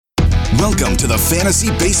Welcome to the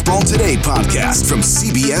Fantasy Baseball Today podcast from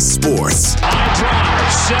CBS Sports. High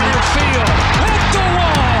drive, center field, hit the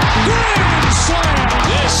wall, grand slam.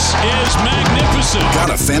 This is magnificent.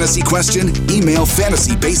 Got a fantasy question? Email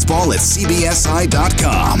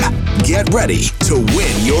fantasybaseball@cbsi.com. Get ready to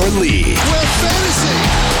win your league. Where fantasy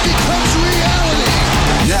becomes reality.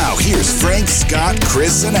 Now here's Frank, Scott,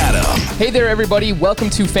 Chris, and Adam. Hey there, everybody. Welcome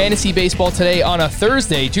to Fantasy Baseball Today on a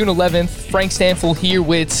Thursday, June 11th. Frank Stanfield here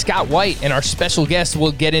with Scott White, and our special guest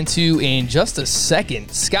we'll get into in just a second.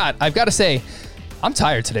 Scott, I've got to say, I'm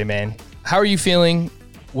tired today, man. How are you feeling?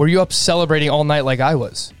 Were you up celebrating all night like I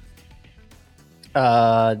was?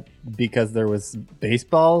 Because there was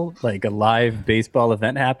baseball, like a live baseball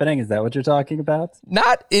event happening. Is that what you're talking about?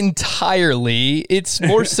 Not entirely. It's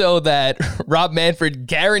more so that Rob Manfred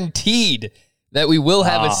guaranteed that we will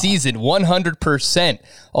have a season 100%.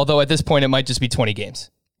 Although at this point, it might just be 20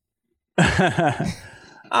 games. I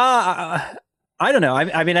don't know.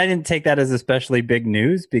 I mean, I didn't take that as especially big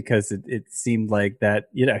news because it seemed like that,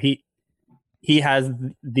 you know, he has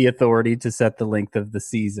the authority to set the length of the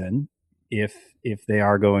season if they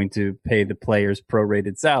are going to pay the players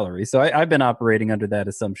prorated salary. So I've been operating under that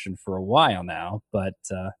assumption for a while now, but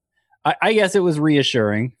I guess it was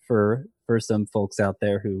reassuring for some folks out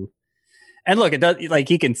there who, and look, it does, like,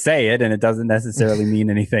 he can say it and it doesn't necessarily mean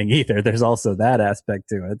anything either. There's also that aspect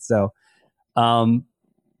to it. So,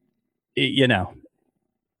 you know,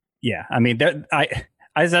 yeah, I mean, I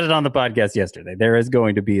said it on the podcast yesterday. There is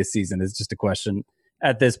going to be a season. It's just a question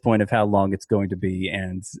at this point of how long it's going to be.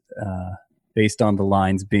 And based on the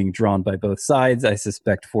lines being drawn by both sides, I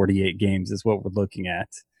suspect 48 games is what we're looking at.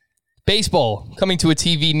 Baseball coming to a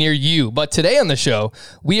TV near you. But today on the show,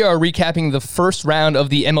 we are recapping the first round of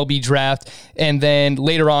the MLB draft. And then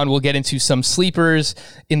later on, we'll get into some sleepers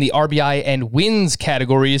in the RBI and wins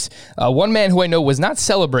categories. One man who I know was not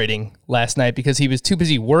celebrating last night because he was too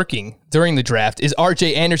busy working during the draft is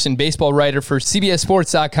RJ Anderson, baseball writer for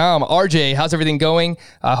CBSSports.com. RJ, how's everything going?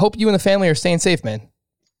 I hope you and the family are staying safe, man.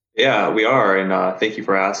 Yeah, we are. And thank you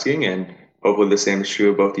for asking. And hopefully the same is true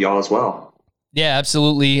of both of y'all as well. Yeah,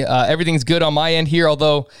 absolutely. Everything's good on my end here,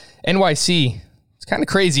 although NYC, it's kind of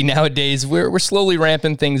crazy nowadays. We're slowly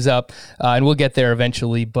ramping things up, and we'll get there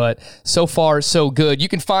eventually, but so far, so good. You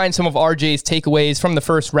can find some of RJ's takeaways from the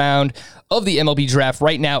first round of the MLB draft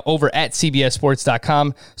right now over at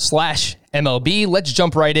cbssports.com/MLB. Let's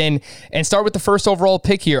jump right in and start with the first overall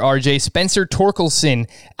pick here, RJ. Spencer Torkelson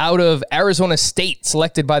out of Arizona State,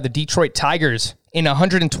 selected by the Detroit Tigers. In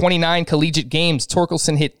 129 collegiate games,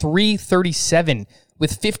 Torkelson hit .337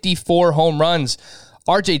 with 54 home runs.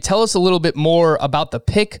 RJ, tell us a little bit more about the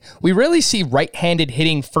pick. We rarely see right-handed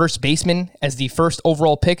hitting first baseman as the first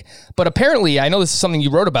overall pick, but apparently, I know this is something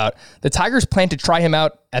you wrote about, the Tigers plan to try him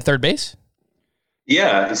out at third base?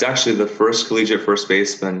 Yeah, he's actually the first collegiate first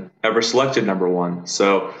baseman ever selected number one.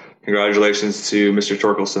 So congratulations to Mr.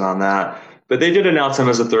 Torkelson on that. But they did announce him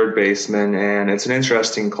as a third baseman, and it's an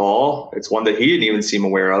interesting call. It's one that he didn't even seem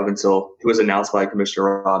aware of until he was announced by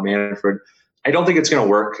Commissioner Rob Manfred. I don't think it's going to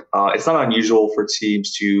work. It's not unusual for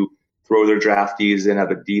teams to throw their draftees in at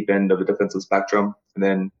the deep end of the defensive spectrum and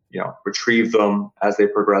then, retrieve them as they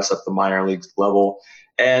progress up the minor leagues level.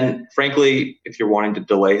 And frankly, if you're wanting to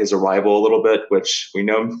delay his arrival a little bit, which we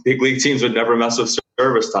know big league teams would never mess with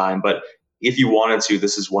service time, but if you wanted to,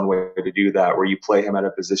 this is one way to do that, where you play him at a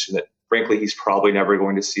position that, frankly, he's probably never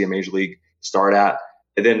going to see a major league start at.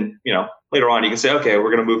 And then, later on, you can say, okay, we're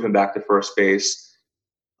going to move him back to first base.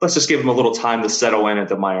 Let's just give him a little time to settle in at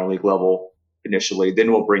the minor league level initially.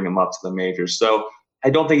 Then we'll bring him up to the majors. So I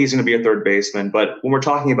don't think he's going to be a third baseman. But when we're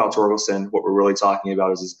talking about Torkelson, what we're really talking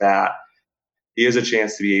about is his bat. He has a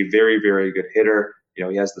chance to be a very, very good hitter.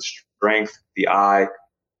 He has the strength, the eye,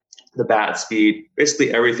 the bat speed,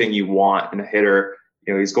 basically everything you want in a hitter.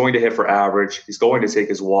 He's going to hit for average. He's going to take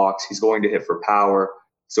his walks. He's going to hit for power.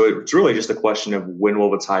 So it's really just a question of when will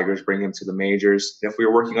the Tigers bring him to the majors. And if we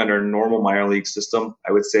were working under a normal minor league system,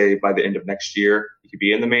 I would say by the end of next year, he could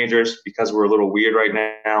be in the majors. Because we're a little weird right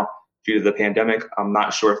now due to the pandemic, I'm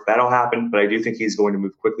not sure if that'll happen, but I do think he's going to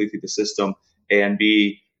move quickly through the system and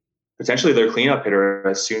be potentially their cleanup hitter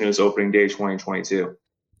as soon as opening day 2022.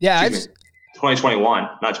 Yeah, 2021,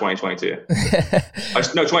 not 2022.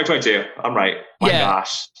 No, 2022. I'm right. My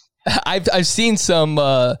gosh. I've seen some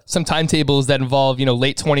timetables that involve,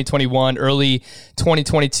 late 2021, early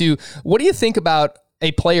 2022. What do you think about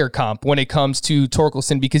a player comp when it comes to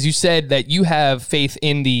Torkelson? Because you said that you have faith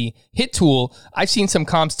in the hit tool. I've seen some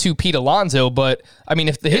comps to Pete Alonso, but I mean,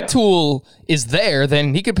 if the hit tool is there,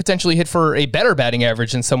 then he could potentially hit for a better batting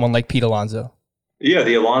average than someone like Pete Alonso. Yeah,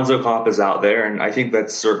 the Alonso comp is out there, and I think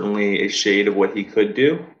that's certainly a shade of what he could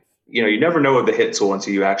do. you never know of the hit tool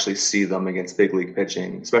until you actually see them against big league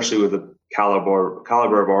pitching, especially with the caliber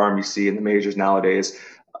of arm you see in the majors nowadays.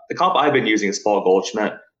 The comp I've been using is Paul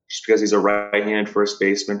Goldschmidt, just because he's a right-handed first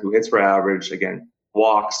baseman who hits for average, again,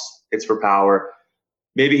 walks, hits for power.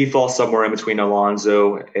 Maybe he falls somewhere in between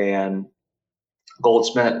Alonso and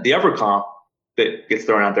Goldschmidt. The other comp that gets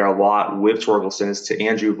thrown out there a lot with Torkelson is to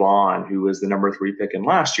Andrew Vaughn, who was the number 3 pick in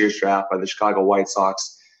last year's draft by the Chicago White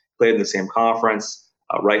Sox, played in the same conference,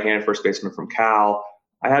 right-handed first baseman from Cal.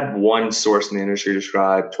 I had one source in the industry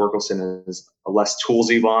describe Torkelson as a less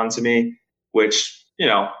toolsy Vaughn to me, which,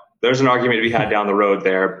 there's an argument to be had down the road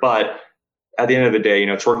there. But at the end of the day,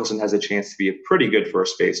 Torkelson has a chance to be a pretty good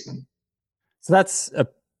first baseman. So that's a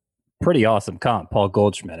pretty awesome comp, Paul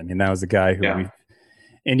Goldschmidt. I mean, that was a guy who we've,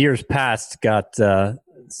 in years past, got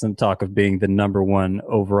some talk of being the number 1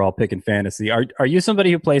 overall pick in fantasy. Are you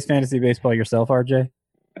somebody who plays fantasy baseball yourself, RJ?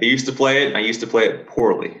 I used to play it. I used to play it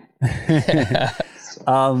poorly.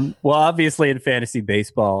 Well, obviously in fantasy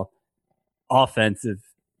baseball, offensive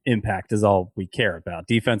impact is all we care about.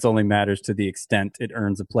 Defense only matters to the extent it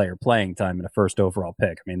earns a player playing time in a first overall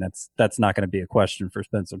pick. I mean, that's not going to be a question for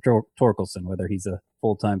Spencer Torkelson, whether he's a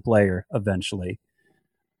full-time player eventually.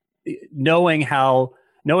 Knowing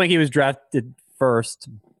he was drafted first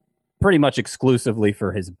pretty much exclusively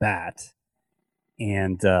for his bat,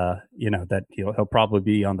 and that he'll probably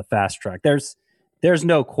be on the fast track. There's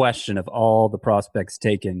no question of all the prospects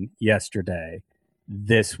taken yesterday,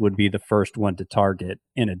 this would be the first one to target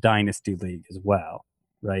in a dynasty league as well,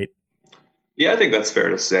 right? Yeah, I think that's fair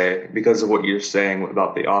to say because of what you're saying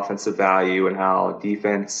about the offensive value and how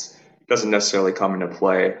defense doesn't necessarily come into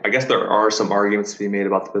play. I guess there are some arguments to be made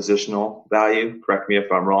about the positional value. Correct me if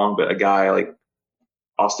I'm wrong, but a guy like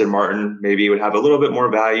Austin Martin maybe would have a little bit more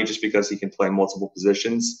value just because he can play multiple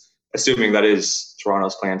positions, assuming that is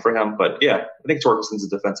Toronto's plan for him. But yeah, I think Torkelson's a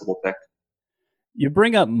defensible pick. You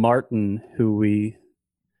bring up Martin, who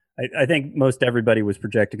I think most everybody was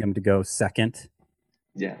projecting him to go second.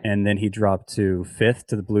 Yeah. And then he dropped to 5th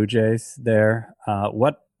to the Blue Jays there.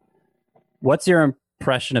 What's your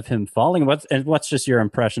impression of him falling? What's just your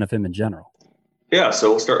impression of him in general? Yeah, so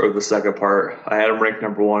we'll start with the second part. I had him ranked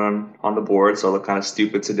number 1 on the board, so I look kind of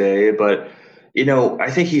stupid today. But,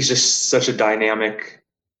 I think he's just such a dynamic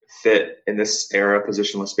fit in this era of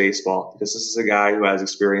positionless baseball, because this is a guy who has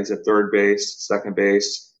experience at third base, second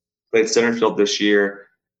base, played center field this year.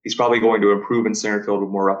 He's probably going to improve in center field with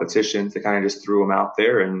more repetition. They kind of just threw him out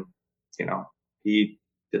there, and he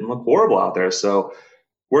didn't look horrible out there. So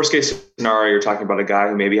worst case scenario, you're talking about a guy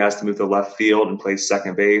who maybe has to move to left field and play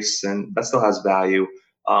second base, and that still has value.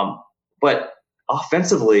 But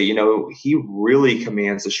offensively, he really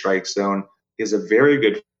commands the strike zone. He has a very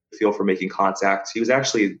good feel for making contact. He was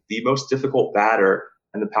actually the most difficult batter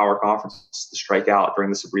in the power conference to strike out during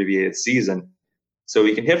this abbreviated season. So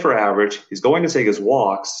he can hit for average. He's going to take his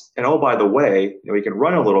walks. And oh, by the way, he can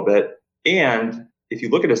run a little bit. And if you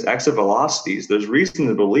look at his exit velocities, there's reason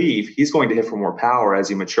to believe he's going to hit for more power as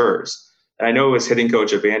he matures. And I know his hitting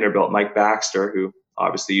coach at Vanderbilt, Mike Baxter, who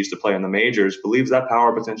obviously used to play in the majors, believes that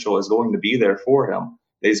power potential is going to be there for him.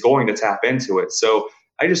 He's going to tap into it. So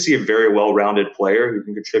I just see a very well-rounded player who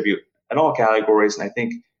can contribute in all categories. And I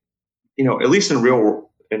think, at least in real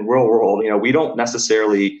world, we don't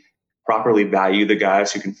necessarily properly value the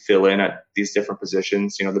guys who can fill in at these different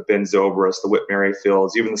positions, the Ben Zobrist, the Whit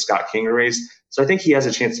Merrifields, even the Scott Kingerys. So I think he has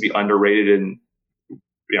a chance to be underrated in,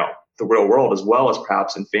 the real world as well as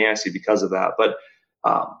perhaps in fantasy because of that. But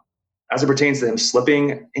as it pertains to him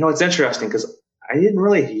slipping, it's interesting because I didn't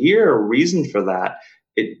really hear a reason for that.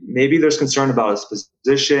 Maybe there's concern about his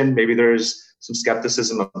position. Maybe there's some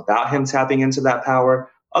skepticism about him tapping into that power.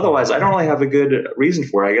 Otherwise, I don't really have a good reason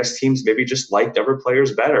for it. I guess teams maybe just liked other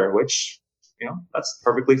players better, which, that's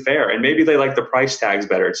perfectly fair. And maybe they like the price tags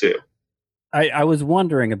better too. I was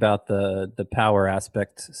wondering about the power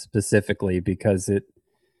aspect specifically because it,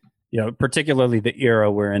 particularly the era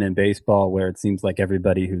we're in baseball where it seems like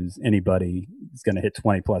anybody is going to hit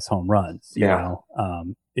 20 plus home runs.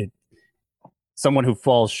 Someone who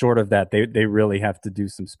falls short of that, they really have to do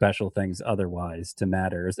some special things otherwise to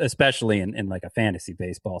matter, especially in like a fantasy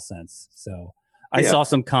baseball sense. So I saw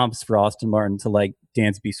some comps for Austin Martin to like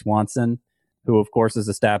Dansby Swanson, who of course has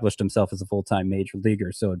established himself as a full-time major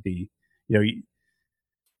leaguer. So it'd be,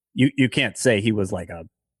 you can't say he was like a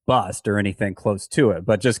bust or anything close to it,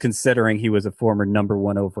 but just considering he was a former number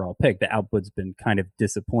 1 overall pick, the output's been kind of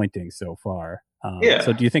disappointing so far.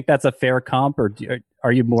 So do you think that's a fair comp, or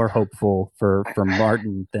are you more hopeful for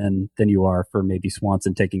Martin than you are for maybe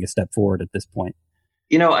Swanson taking a step forward at this point?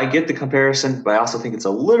 I get the comparison, but I also think it's a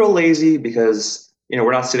little lazy because,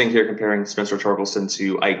 we're not sitting here comparing Spencer Torkelson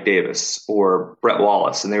to Ike Davis or Brett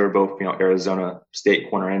Wallace, and they were both, Arizona State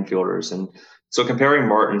corner infielders. And so comparing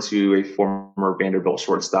Martin to a former Vanderbilt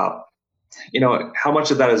shortstop, how much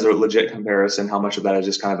of that is a legit comparison? How much of that is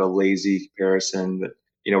just kind of a lazy comparison that,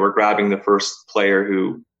 we're grabbing the first player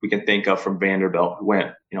who we can think of from Vanderbilt who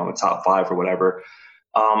went, in the top 5 or whatever.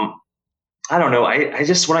 I don't know. I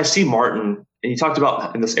just, when I see Martin, and you talked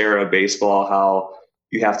about in this era of baseball, how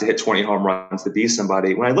you have to hit 20 home runs to be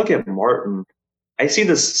somebody. When I look at Martin, I see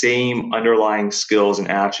the same underlying skills and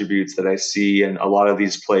attributes that I see in a lot of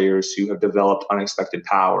these players who have developed unexpected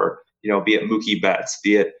power, be it Mookie Betts,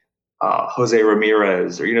 be it Jose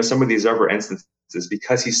Ramirez, or, some of these other instances,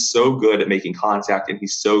 because he's so good at making contact and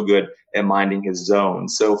he's so good at minding his zone.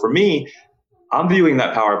 So for me, I'm viewing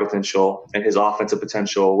that power potential and his offensive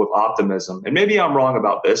potential with optimism. And maybe I'm wrong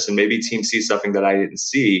about this, and maybe team sees something that I didn't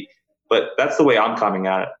see, but that's the way I'm coming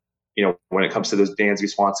at it. When it comes to those Dansby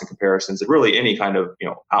Swanson comparisons, and really any kind of,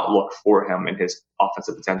 outlook for him and his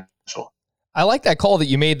offensive potential. I like that call that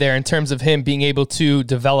you made there in terms of him being able to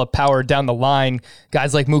develop power down the line,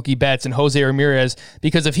 guys like Mookie Betts and Jose Ramirez,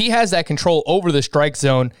 because if he has that control over the strike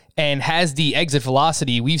zone and has the exit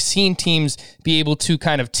velocity, we've seen teams be able to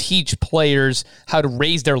kind of teach players how to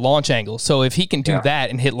raise their launch angle. So if he can do that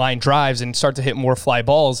and hit line drives and start to hit more fly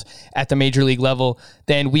balls at the major league level,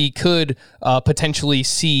 then we could potentially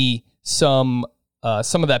see some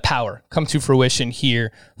of that power come to fruition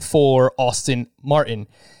here for Austin Martin.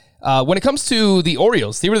 When it comes to the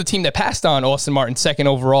Orioles, they were the team that passed on Austin Martin second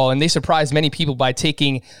overall, and they surprised many people by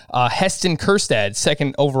taking Heston Kjerstad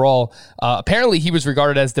second overall. Apparently, he was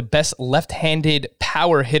regarded as the best left-handed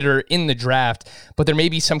power hitter in the draft, but there may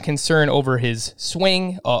be some concern over his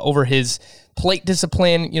swing, over his plate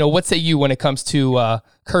discipline. What say you when it comes to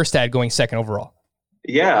Kjerstad going second overall?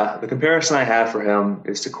 Yeah, the comparison I have for him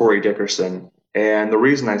is to Corey Dickerson. And the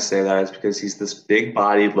reason I say that is because he's this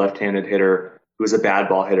big-bodied left-handed hitter who's a bad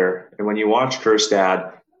ball hitter. And when you watch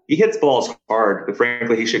Kjerstad, he hits balls hard, but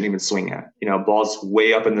frankly, he shouldn't even swing at. Balls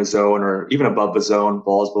way up in the zone or even above the zone,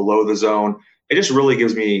 balls below the zone. It just really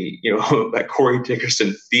gives me, that Corey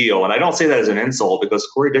Dickerson feel. And I don't say that as an insult, because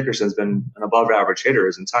Corey Dickerson's been an above-average hitter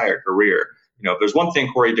his entire career. If there's one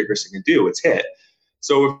thing Corey Dickerson can do, it's hit.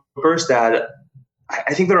 So with Kjerstad,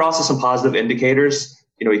 I think there are also some positive indicators.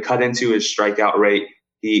 He cut into his strikeout rate.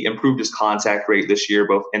 He improved his contact rate this year,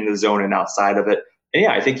 both in the zone and outside of it. And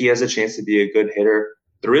I think he has a chance to be a good hitter.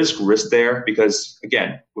 There is risk there because,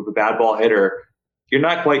 again, with a bad ball hitter, you're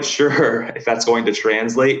not quite sure if that's going to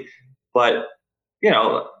translate. But,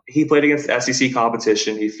 he played against SEC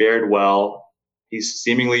competition. He fared well. He's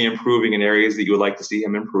seemingly improving in areas that you would like to see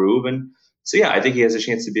him improve. And so, I think he has a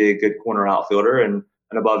chance to be a good corner outfielder and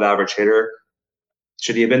an above average hitter.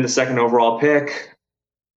 Should he have been the second overall pick?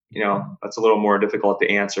 That's a little more difficult to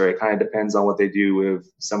answer. It kind of depends on what they do with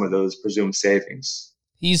some of those presumed savings.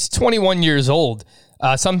 He's 21 years old.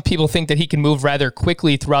 Some people think that he can move rather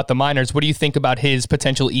quickly throughout the minors. What do you think about his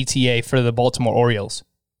potential ETA for the Baltimore Orioles?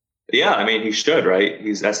 Yeah, he should, right?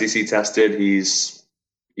 He's SEC tested. He's,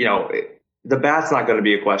 the bat's not going to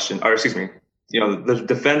be a question. Or excuse me, the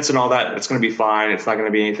defense and all that, it's going to be fine. It's not going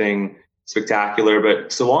to be anything spectacular, but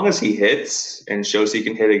so long as he hits and shows he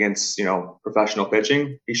can hit against, professional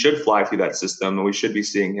pitching, he should fly through that system, and we should be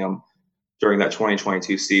seeing him during that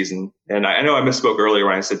 2022 season. And I know I misspoke earlier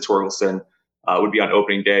when I said Torkelson would be on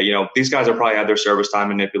opening day. These guys will probably have their service time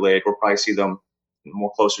manipulated. We'll probably see them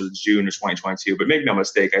more closer to June of 2022, but make no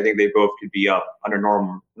mistake, I think they both could be up under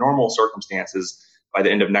normal circumstances by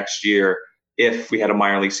the end of next year if we had a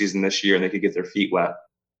minor league season this year and they could get their feet wet.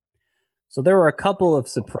 So there were a couple of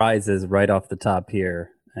surprises right off the top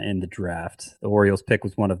here in the draft. The Orioles pick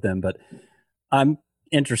was one of them, but I'm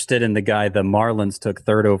interested in the guy the Marlins took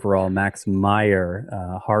third overall, Max Meyer,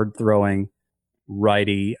 hard-throwing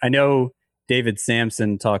righty. I know David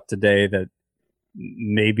Sampson talked today that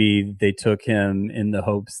maybe they took him in the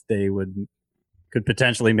hopes they could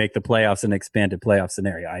potentially make the playoffs in an expanded playoff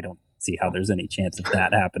scenario. I don't see how there's any chance of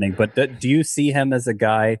that happening, but do you see him as a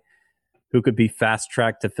guy who could be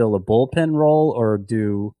fast-tracked to fill a bullpen role, or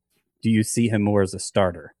do you see him more as a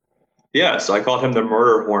starter? Yeah, so I called him the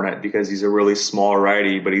murder hornet because he's a really small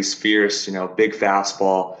righty, but he's fierce, big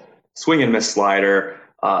fastball, swing and miss slider,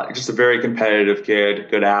 just a very competitive kid,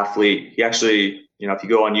 good athlete. He actually, if you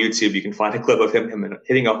go on YouTube, you can find a clip of him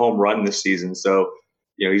hitting a home run this season. So,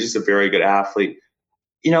 he's just a very good athlete.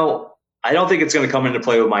 I don't think it's going to come into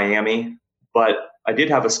play with Miami, but I did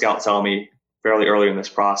have a scout tell me fairly early in this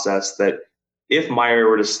process that if Meyer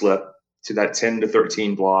were to slip to that 10 to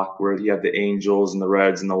 13 block where you have the Angels and the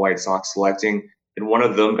Reds and the White Sox selecting, and one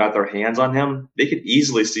of them got their hands on him, they could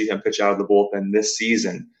easily see him pitch out of the bullpen this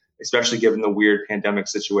season, especially given the weird pandemic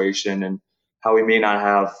situation and how we may not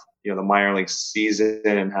have, the minor league season,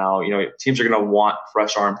 and how, teams are going to want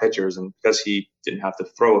fresh arm pitchers. And because he didn't have to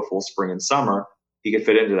throw a full spring and summer, he could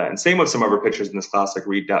fit into that. And same with some other pitchers in this class, like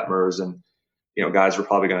Reed Detmers and, guys we're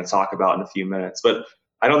probably going to talk about in a few minutes. But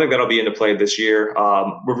I don't think that'll be into play this year.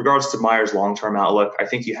 With regards to Meyer's long-term outlook, I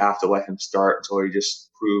think you have to let him start until he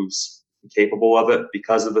just proves capable of it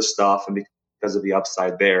because of the stuff and because of the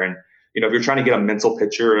upside there. And, if you're trying to get a mental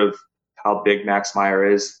picture of how big Max Meyer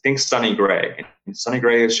is, think Sonny Gray. And Sonny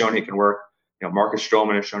Gray has shown he can work. Marcus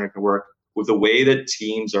Stroman has shown he can work. With the way that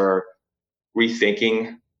teams are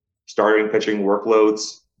rethinking starting pitching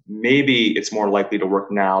workloads, maybe it's more likely to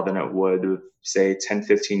work now than it would, say, 10,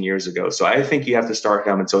 15 years ago. So I think you have to start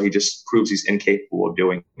him until he just proves he's incapable of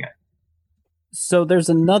doing it. So there's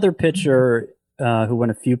another pitcher who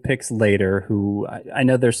went a few picks later, who I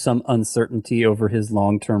know there's some uncertainty over his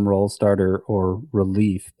long-term role, starter or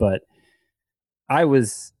relief, but I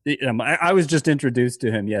was just introduced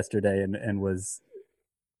to him yesterday and was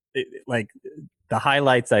like, the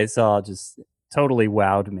highlights I saw just totally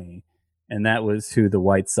wowed me. And that was who the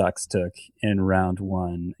White Sox took in round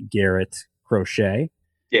 1, Garrett Crochet.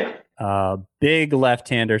 Yeah. Big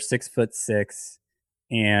left-hander, 6'6",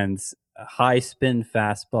 and a high spin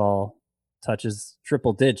fastball, touches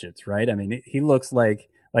triple digits, right? I mean, he looks like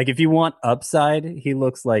if you want upside, he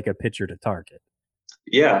looks like a pitcher to target.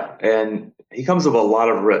 Yeah, and he comes with a lot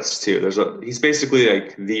of risks too. He's basically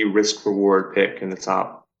like the risk reward pick in the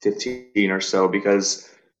top 15 or so, because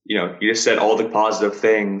you just said all the positive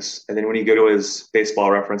things, and then when you go to his baseball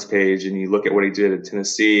reference page and you look at what he did at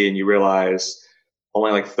Tennessee, and you realize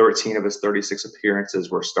only like 13 of his 36 appearances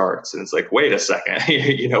were starts, and it's like, wait a second,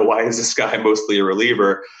 why is this guy mostly a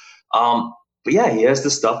reliever? But yeah, he has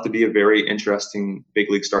the stuff to be a very interesting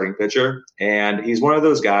big league starting pitcher. And he's one of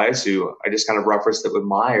those guys who, I just kind of referenced it with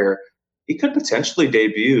Meyer, he could potentially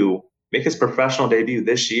make his professional debut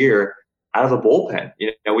this year out of a bullpen.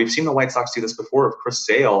 We've seen the White Sox do this before with Chris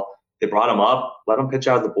Sale. They brought him up, let him pitch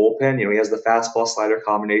out of the bullpen. He has the fastball slider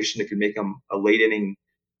combination that could make him a late inning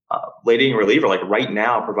reliever, like right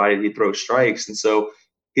now, provided he throws strikes. And so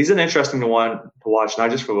he's an interesting one to watch,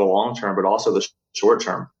 not just for the long term, but also the short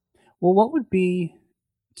term. Well, what would be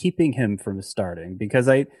keeping him from starting? Because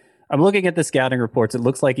I'm looking at the scouting reports. It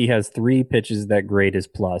looks like he has 3 pitches that grade his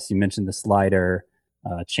plus. You mentioned the slider.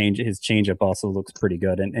 His changeup also looks pretty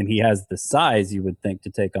good, and he has the size you would think to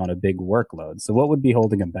take on a big workload. So what would be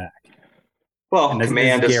holding him back? Well, and this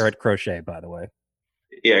is Garrett Crochet, by the way.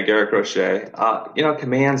 Yeah, Garrett Crochet.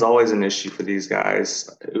 Command's always an issue for these guys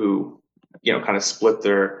who, kind of split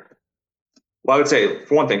their. Well, I would say,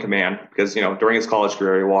 for one thing, command, because, during his college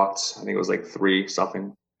career, he walked, I think it was like 3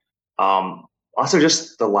 something. Also,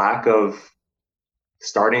 just the lack of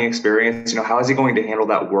starting experience. How is he going to handle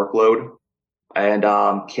that workload? And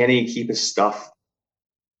can he keep his stuff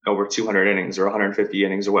over 200 innings or 150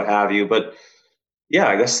 innings or what have you? But yeah,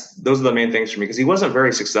 I guess those are the main things for me, because he wasn't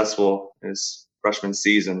very successful in his freshman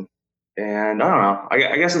season. And I don't know.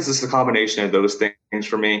 I guess it's just a combination of those things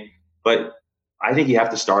for me. But I think you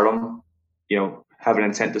have to start him. Have an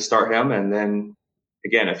intent to start him. And then,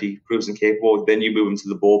 again, if he proves incapable, then you move him to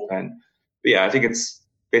the bullpen. But yeah, I think it's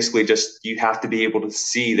basically just you have to be able to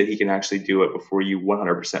see that he can actually do it before you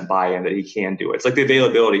 100% buy in that he can do it. It's like the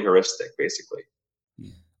availability heuristic, basically.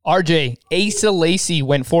 RJ, Asa Lacy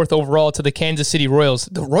went 4th overall to the Kansas City Royals.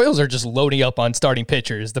 The Royals are just loading up on starting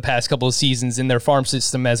pitchers the past couple of seasons in their farm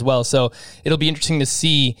system as well. So it'll be interesting to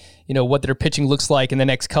see, what their pitching looks like in the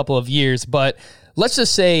next couple of years. But let's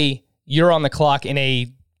just say you're on the clock in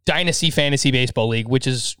a dynasty fantasy baseball league, which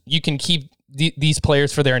is you can keep these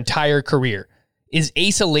players for their entire career. Is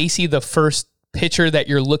Asa Lacy the first pitcher that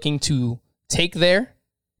you're looking to take there?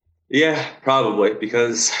 Yeah, probably,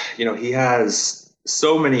 because, he has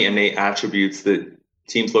so many innate attributes that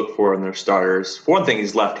teams look for in their starters. For one thing,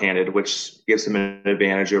 he's left-handed, which gives him an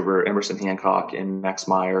advantage over Emerson Hancock and Max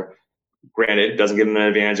Meyer. Granted, it doesn't give him an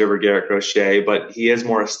advantage over Garrett Crochet, but he is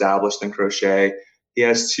more established than Crochet. He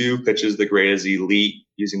has 2 pitches that grade as elite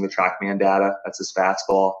using the TrackMan data. That's his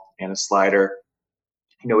fastball and a slider.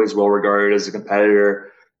 He's well regarded as a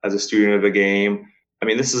competitor, as a student of the game. I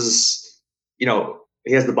mean, this is,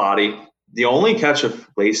 he has the body. The only catch of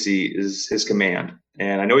Lacy is his command.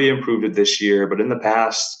 And I know he improved it this year, but in the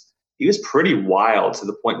past, he was pretty wild to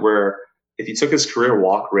the point where if you took his career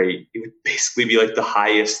walk rate, it would basically be like the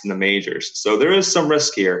highest in the majors. So there is some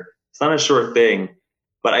risk here. It's not a sure thing.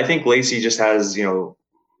 But I think Lacy just has,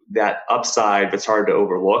 that upside that's hard to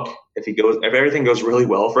overlook. If everything goes really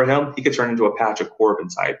well for him, he could turn into a Patrick Corbin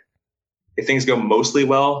type. if things go mostly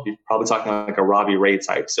well, you're probably talking like a Robbie Ray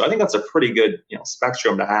type. So I think that's a pretty good,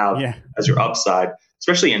 spectrum to have as your upside,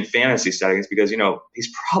 especially in fantasy settings, because, he's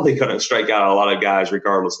probably going to strike out a lot of guys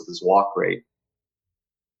regardless of his walk rate.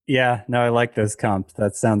 Yeah, no, I like those comps.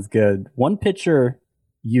 That sounds good. One pitcher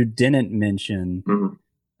you didn't mention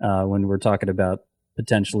when we're talking about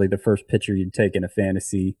potentially the first pitcher you'd take in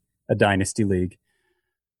a dynasty league,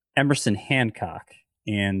 Emerson Hancock.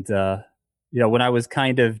 And, when I was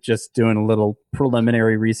kind of just doing a little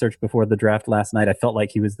preliminary research before the draft last night, I felt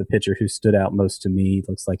like he was the pitcher who stood out most to me.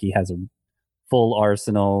 Looks like he has a full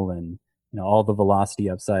arsenal and, all the velocity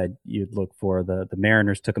upside you'd look for. The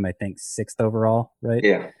Mariners took him, I think, 6th overall, right?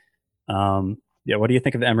 Yeah. What do you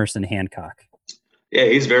think of Emerson Hancock? Yeah,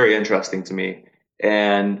 he's very interesting to me.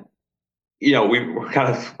 And, we're kind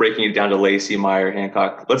of breaking it down to Lacey, Meyer,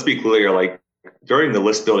 Hancock. Let's be clear, like during the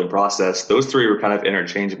list building process, those three were kind of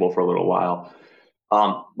interchangeable for a little while.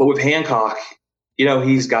 But with Hancock,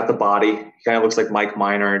 he's got the body. He kind of looks like Mike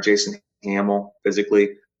Minor, Jason Hamill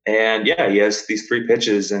physically. And yeah, he has these 3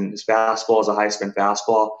 pitches, and his fastball is a high spin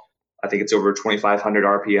fastball. I think it's over 2,500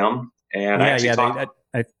 RPM. And I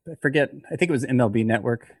forget. I think it was MLB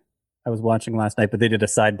Network I was watching last night, but they did a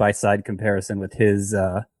side-by-side comparison with his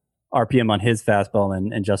RPM on his fastball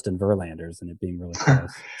and Justin Verlander's, and it being really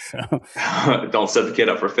close. So don't set the kid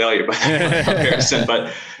up for failure by comparison.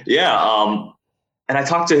 But yeah, and I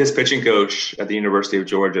talked to his pitching coach at the University of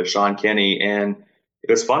Georgia, Sean Kenny, and it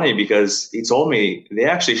was funny because he told me they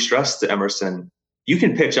actually stressed to Emerson, you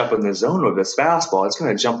can pitch up in the zone with this fastball. It's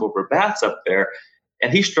going to jump over bats up there.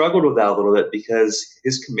 And he struggled with that a little bit because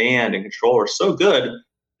his command and control are so good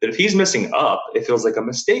that if he's missing up, it feels like a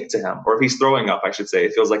mistake to him. Or if he's throwing up, I should say,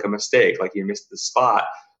 it feels like a mistake, like he missed the spot.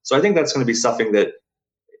 So I think that's going to be something that,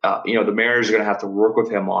 the Mariners are going to have to work with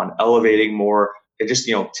him on, elevating more and just,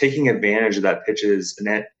 taking advantage of that pitch's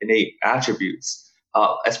innate attributes.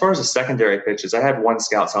 As far as the secondary pitches, I had one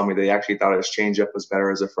scout tell me they actually thought his changeup was better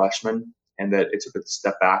as a freshman and that it took a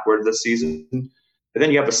step backward this season. But then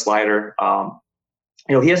you have a slider.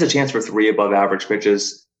 He has a chance for 3 above average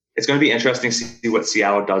pitches. It's going to be interesting to see what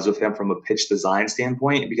Seattle does with him from a pitch design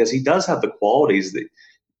standpoint, because he does have the qualities that,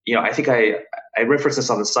 I think I referenced this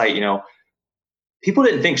on the site, people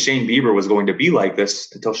didn't think Shane Bieber was going to be like this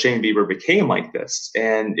until Shane Bieber became like this.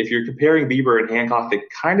 And if you're comparing Bieber and Hancock, they're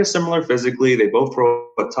kind of similar physically. They both throw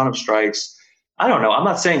a ton of strikes. I don't know. I'm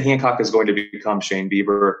not saying Hancock is going to become Shane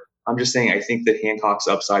Bieber. I'm just saying I think that Hancock's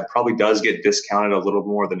upside probably does get discounted a little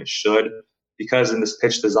more than it should, because in this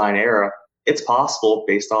pitch design era, it's possible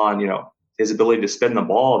based on, his ability to spin the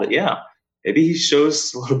ball that, maybe he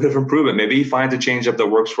shows a little bit of improvement. Maybe he finds a changeup that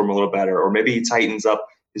works for him a little better, or maybe he tightens up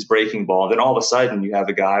his breaking ball. Then all of a sudden you have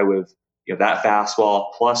a guy with, that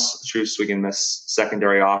fastball plus a true swing and miss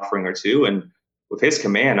secondary offering or two. And with his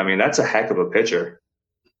command, I mean, that's a heck of a pitcher.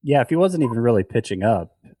 Yeah, if he wasn't even really pitching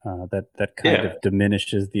up, that kind of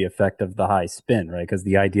diminishes the effect of the high spin, right? Because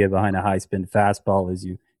the idea behind a high spin fastball is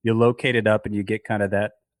you locate it up and you get kind of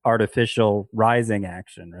that artificial rising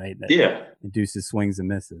action, right? That induces swings and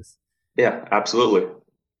misses. Yeah, absolutely.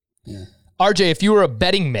 Yeah. RJ, if you were a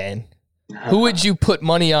betting man, who would you put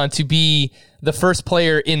money on to be the first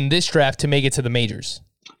player in this draft to make it to the majors?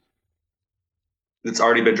 It's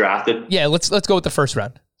already been drafted. Yeah, let's go with the first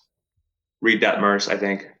round. Reed Detmers, I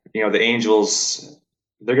think. The Angels,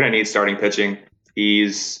 they're going to need starting pitching.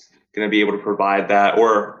 He's going to be able to provide that,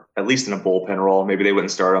 or at least in a bullpen role. Maybe they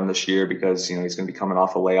wouldn't start him this year because, he's going to be coming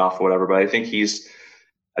off a layoff or whatever. But I think he's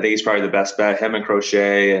probably the best bet, him and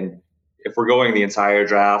Crochet. And if we're going the entire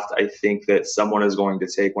draft, I think that someone is going to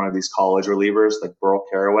take one of these college relievers like Burl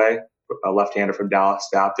Caraway, a left-hander from Dallas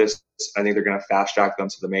Baptist. I think they're going to fast track them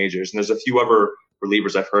to the majors. And there's a few other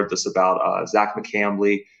relievers I've heard this about, Zach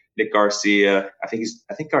McCambly, Nick Garcia. I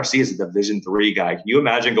think Garcia is a Division III guy. Can you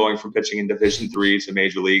imagine going from pitching in Division III to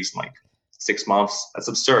major leagues in like 6 months? That's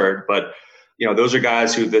absurd. But, those are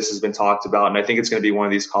guys who this has been talked about. And I think it's going to be one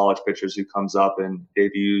of these college pitchers who comes up and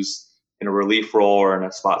debuts in a relief role or in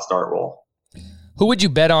a spot start role. Who would you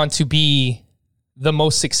bet on to be the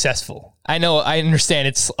most successful? I understand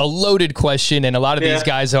it's a loaded question, and a lot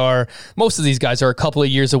of most of these guys are a couple of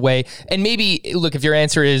years away. And maybe, look, if your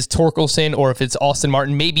answer is Torkelson or if it's Austin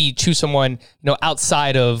Martin, maybe choose someone,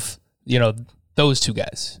 outside of, those two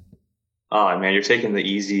guys. Oh man, you're taking the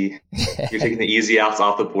easy outs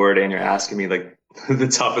off the board, and you're asking me like the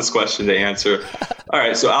toughest question to answer. All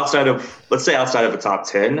right. So let's say outside of the top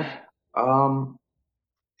 10, and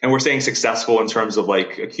we're saying successful in terms of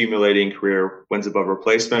like accumulating career wins above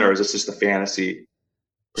replacement, or is this just a fantasy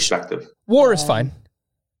perspective? WAR is fine.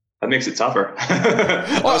 That makes it tougher.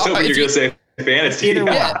 I was hoping you're going to say fantasy. Either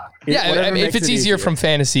way. Yeah. Whatever If makes it's it easier from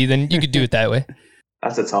fantasy, then you could do it that way.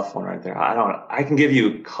 That's a tough one right there. I can give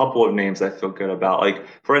you a couple of names I feel good about. Like,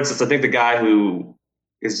 for instance, I think the guy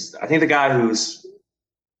whose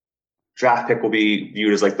draft pick will be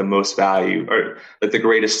viewed as like the most value or like the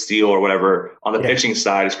greatest steal or whatever on the pitching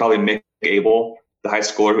side is probably Mick Abel, the high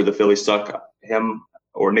schooler who the Phillies took, him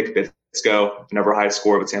or Nick Bitsko, another high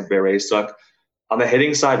scorer but Tampa Bay Rays took. On the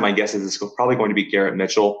hitting side, my guess is it's probably going to be Garrett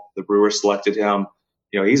Mitchell. The Brewers selected him.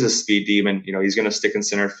 He's a speed demon. He's going to stick in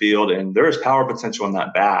center field, and there is power potential in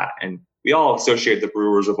that bat. And we all associate the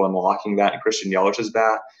Brewers with unlocking that in Christian Yelich's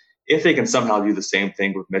bat. If they can somehow do the same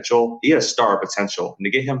thing with Mitchell, he has star potential. And to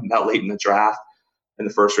get him that late in the draft, in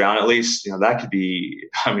the first round at least, that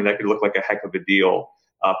could look like a heck of a deal,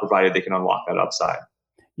 provided they can unlock that upside.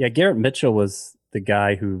 Yeah, Garrett Mitchell was the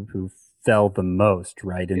guy who fell the most,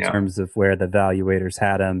 right, in terms of where the evaluators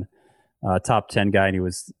had him. Top 10 guy,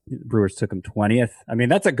 and Brewers took him 20th. I mean,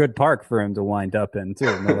 that's a good park for him to wind up in,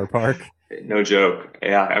 too, Miller Park. No joke.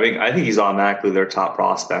 Yeah, I think he's automatically their top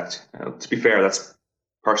prospect. To be fair, that's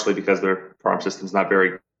partially because their farm system's not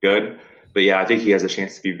very good. But yeah, I think he has a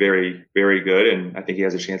chance to be very, very good, and I think he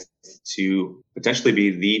has a chance to potentially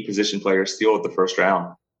be the position player steal at the first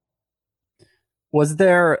round. Was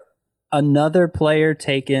there another player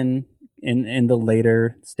taken in the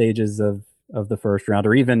later stages of the first round,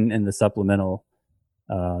 or even in the supplemental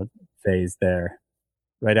phase there,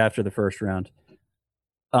 right after the first round?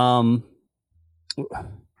 Was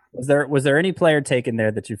there any player taken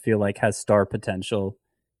there that you feel like has star potential,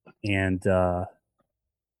 and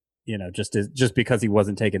just because he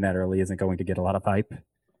wasn't taken that early isn't going to get a lot of hype?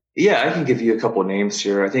 Yeah, I can give you a couple of names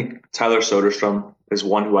here. I think Tyler Soderstrom is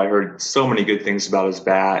one who I heard so many good things about his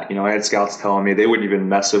bat. I had scouts telling me they wouldn't even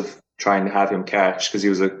mess with trying to have him catch because he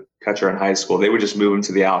was a catcher in high school. They would just move him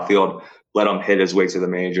to the outfield, let him hit his way to the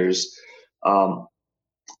majors. I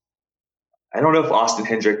don't know if Austin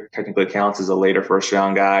Hendrick technically counts as a later first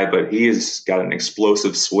round guy, but he has got an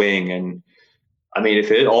explosive swing. And I mean,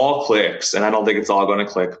 if it all clicks, and I don't think it's all going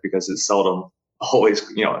to click because it's seldom always,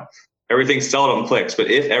 everything seldom clicks, but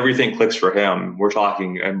if everything clicks for him, we're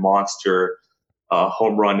talking a monster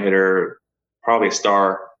home run hitter, probably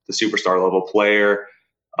the superstar level player.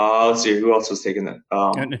 Let's see, who else was taking that?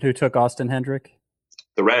 And who took Austin Hendrick?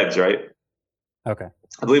 The Reds, right? Okay.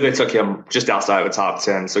 I believe they took him just outside of the top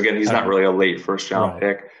 10. So again, he's not really a late first round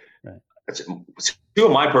pick. Right. Two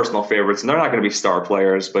of my personal favorites, and they're not going to be star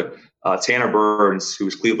players, but Tanner Burns, who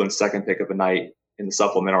was Cleveland's second pick of the night in the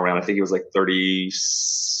supplemental round. I think he was like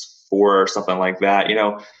 34 or something like that.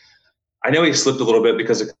 I know he slipped a little bit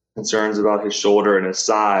because of concerns about his shoulder and his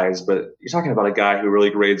size, but you're talking about a guy who really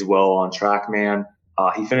grades well on TrackMan.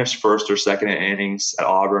 He finished first or second in innings at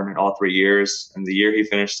Auburn in all 3 years. And the year he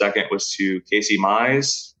finished second was to Casey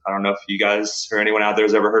Mize. I don't know if you guys or anyone out there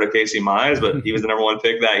has ever heard of Casey Mize, but he was the number one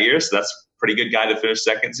pick that year. So that's a pretty good guy to finish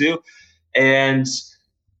second to. And,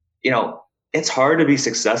 it's hard to be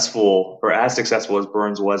successful or as successful as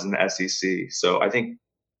Burns was in the SEC. So I think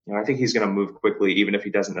he's going to move quickly, even if he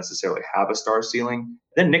doesn't necessarily have a star ceiling.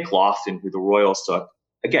 Then Nick Lofton, who the Royals took,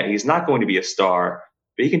 again, he's not going to be a star,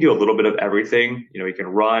 but he can do a little bit of everything. He can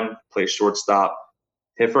run, play shortstop,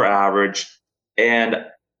 hit for average. And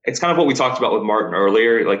it's kind of what we talked about with Martin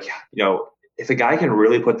earlier. Like, if a guy can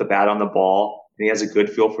really put the bat on the ball and he has a good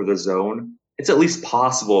feel for the zone, it's at least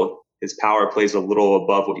possible his power plays a little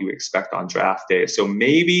above what you expect on draft day. So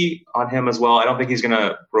maybe on him as well. I don't think he's going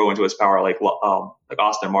to grow into his power like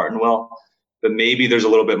Austin Martin will, but maybe there's a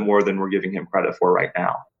little bit more than we're giving him credit for right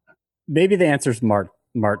now. Maybe the answer is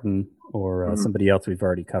Martin or somebody else we've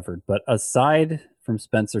already covered. But aside from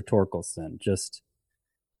Spencer Torkelson, just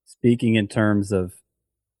speaking in terms of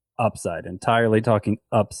upside, entirely talking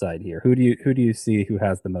upside here, who do you see who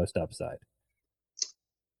has the most upside?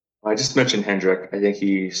 I just mentioned Hendrick. I think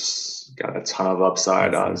he's got a ton of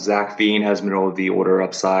upside. Zach Veen has middle of the order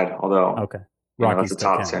upside, although that's a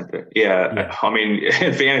top 10 pick. Yeah. I mean,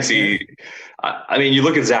 in fantasy, you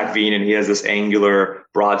look at Zach Veen and he has this angular,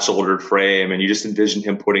 broad-shouldered frame, and you just envision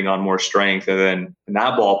him putting on more strength. And then in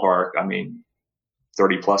that ballpark,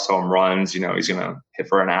 30-plus home runs. He's going to hit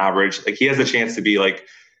for an average. Like, he has a chance to be like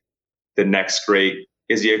the next great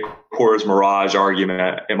Izzy Coors Mirage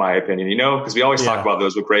argument, in my opinion, because we always talk about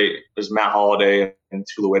those with there's Matt Holliday and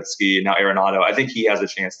Tulowitzki and now Arenado. I think he has a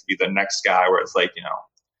chance to be the next guy where it's like,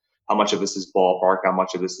 how much of this is ballpark, how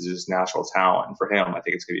much of this is just natural talent. And for him, I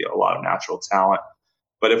think it's going to be a lot of natural talent.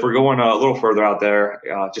 But if we're going a little further out there,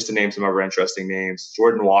 just to name some other interesting names,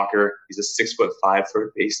 Jordan Walker, he's a 6'5"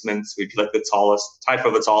 third baseman. So he'd be like tied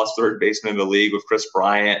for the tallest third baseman in the league with Chris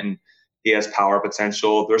Bryant and He has power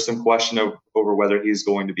potential. There's some question over whether he's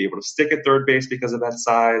going to be able to stick at third base because of that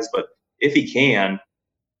size. But if he can,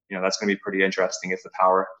 that's going to be pretty interesting if the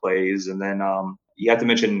power plays. And then you have to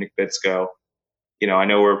mention Nick Bitsko. I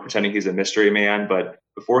know we're pretending he's a mystery man, but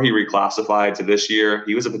before he reclassified to this year,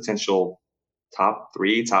 he was a potential top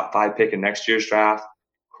 3, top 5 pick in next year's draft.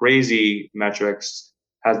 Crazy metrics,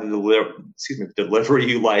 has the delivery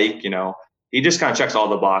you like. He just kind of checks all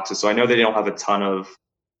the boxes. So I know they don't have a ton of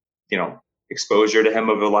exposure to him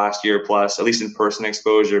over the last year plus, at least in person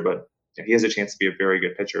exposure, but he has a chance to be a very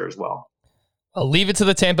good pitcher as well. I'll leave it to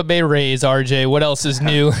the Tampa Bay Rays, RJ. What else is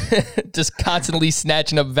new? Just constantly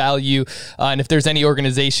snatching up value. And if there's any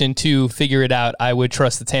organization to figure it out, I would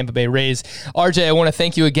trust the Tampa Bay Rays. RJ, I want to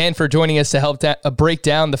thank you again for joining us to help break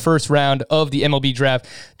down the first round of the MLB draft.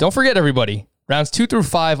 Don't forget, everybody, rounds 2 through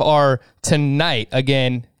 5 are tonight.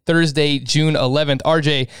 Again, Thursday, June 11th.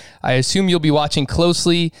 RJ, I assume you'll be watching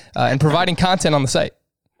closely and providing content on the site.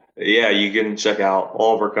 Yeah, you can check out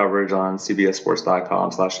all of our coverage on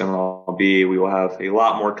cbssports.com/MLB. We will have a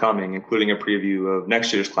lot more coming, including a preview of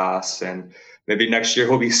next year's class. And maybe next year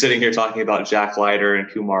we'll be sitting here talking about Jack Leiter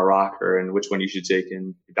and Kumar Rocker and which one you should take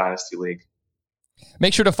in your Dynasty League.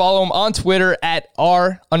 Make sure to follow him on Twitter at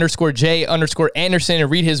 @R_J_Anderson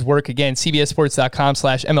and read his work again,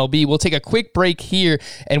 cbssports.com/MLB. We'll take a quick break here,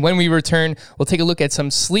 and when we return, we'll take a look at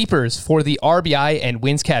some sleepers for the RBI and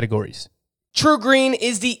wins categories. True Green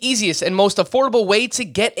is the easiest and most affordable way to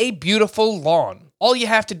get a beautiful lawn. All you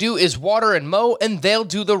have to do is water and mow, and they'll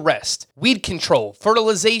do the rest. Weed control,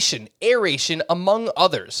 fertilization, aeration, among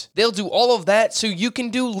others. They'll do all of that so you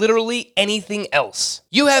can do literally anything else.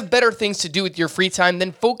 You have better things to do with your free time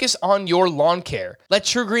than focus on your lawn care. Let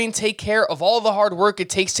True Green take care of all the hard work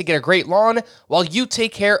it takes to get a great lawn, while you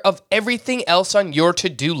take care of everything else on your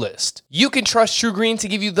to-do list. You can trust True Green to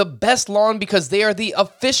give you the best lawn because they are the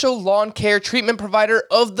official lawn care treatment provider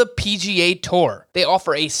of the PGA Tour. They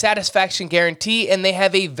offer a satisfaction guarantee, and they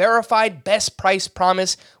have a verified best price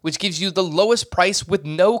promise, which gives you the lowest price with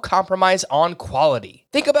no compromise on quality.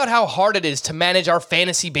 Think about how hard it is to manage our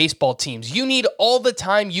fantasy baseball teams. You need all the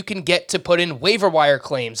time you can get to put in waiver wire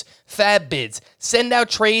claims, fab bids, send out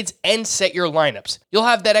trades, and set your lineups. You'll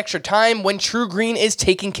have that extra time when True Green is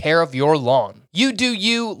taking care of your lawn. You do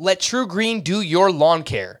you, let True Green do your lawn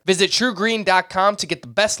care. Visit truegreen.com to get the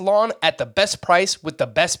best lawn at the best price with the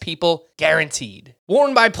best people, guaranteed.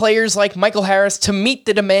 Worn by players like Michael Harris to meet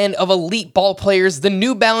the demand of elite ball players, the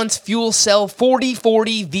New Balance Fuel Cell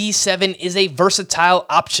 4040 V7 is a versatile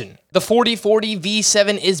option. The 4040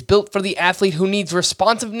 V7 is built for the athlete who needs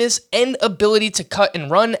responsiveness and ability to cut and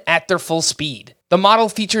run at their full speed. The model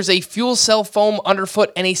features a fuel cell foam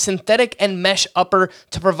underfoot and a synthetic and mesh upper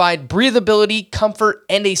to provide breathability, comfort,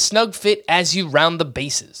 and a snug fit as you round the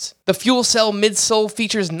bases. The fuel cell midsole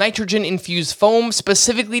features nitrogen-infused foam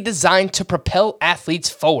specifically designed to propel athletes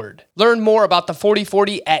forward. Learn more about the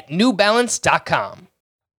 4040 at newbalance.com.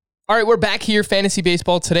 All right, we're back here, Fantasy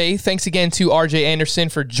Baseball Today. Thanks again to RJ Anderson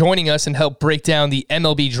for joining us and help break down the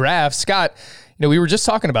MLB draft. Scott, we were just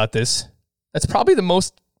talking about this. That's probably the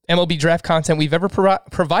most MLB draft content we've ever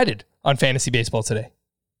provided on Fantasy Baseball Today.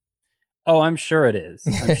 Oh, I'm sure it is.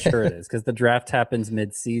 I'm sure it is, because the draft happens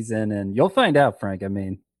mid-season, and you'll find out, Frank. I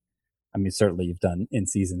mean, certainly you've done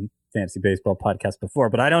in-season Fantasy Baseball podcasts before,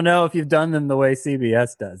 but I don't know if you've done them the way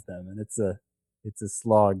CBS does them, and it's a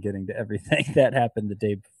slog getting to everything that happened the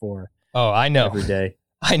day before. Oh, I know. Every day.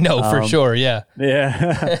 I know for sure, yeah.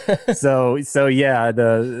 Yeah. So yeah,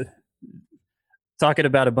 talking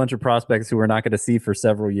about a bunch of prospects who we're not going to see for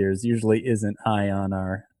several years usually isn't high on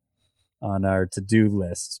our to-do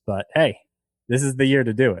lists. But hey, this is the year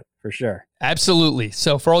to do it for sure. Absolutely.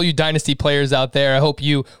 So for all you Dynasty players out there, I hope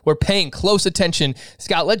you were paying close attention.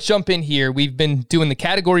 Scott, let's jump in here. We've been doing the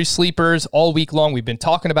category sleepers all week long. We've been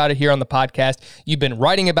talking about it here on the podcast. You've been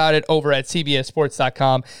writing about it over at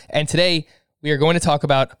cbssports.com. And today we are going to talk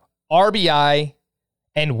about RBI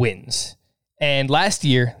and wins. And last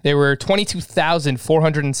year, there were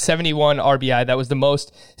 22,471 RBI. That was the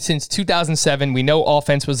most since 2007. We know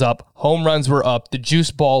offense was up. Home runs were up. The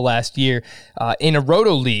juice ball last year. In a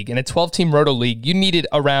roto league, in a 12-team roto league, you needed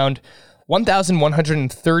around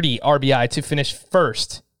 1,130 RBI to finish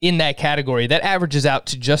first in that category. That averages out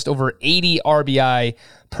to just over 80 RBI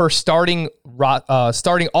per starting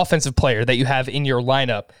offensive player that you have in your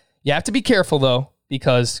lineup. You have to be careful, though,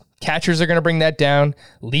 because catchers are going to bring that down.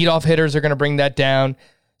 Leadoff hitters are going to bring that down.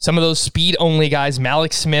 Some of those speed-only guys,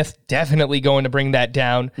 Malik Smith, definitely going to bring that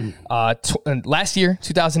down. Last year,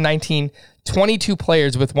 2019, 22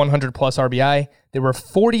 players with 100-plus RBI. There were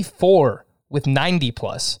 44 with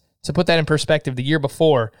 90-plus. To put that in perspective, the year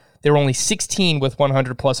before, there were only 16 with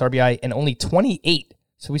 100 plus RBI and only 28.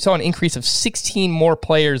 So we saw an increase of 16 more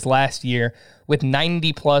players last year with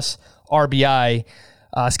 90 plus RBI.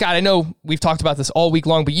 Scott, I know we've talked about this all week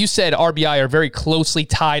long, but you said RBI are very closely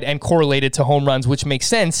tied and correlated to home runs, which makes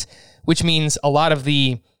sense, which means a lot of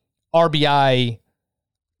the RBI, a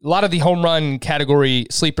lot of the home run category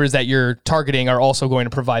sleepers that you're targeting are also going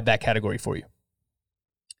to provide that category for you.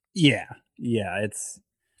 Yeah. It's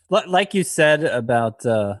like you said about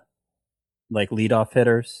like leadoff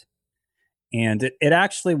hitters, and it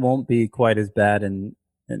actually won't be quite as bad in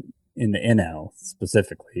the NL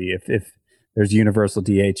specifically. If there's universal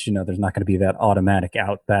DH, there's not going to be that automatic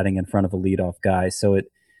out batting in front of a leadoff guy. So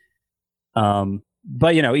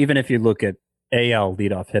but even if you look at AL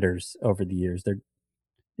leadoff hitters over the years, they're,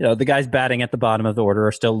 the guys batting at the bottom of the order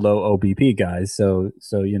are still low OBP guys. So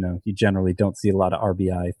you generally don't see a lot of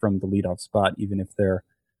RBI from the leadoff spot, even if they're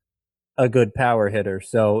a good power hitter.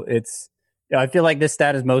 So I feel like this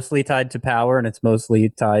stat is mostly tied to power, and it's mostly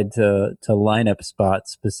tied to lineup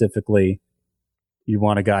spots. Specifically, you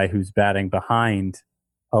want a guy who's batting behind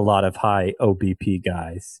a lot of high OBP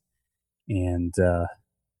guys, and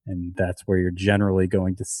that's where you're generally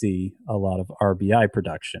going to see a lot of RBI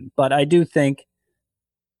production. But I do think,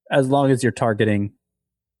 as long as you're targeting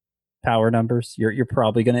power numbers, you're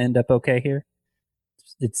probably going to end up okay here.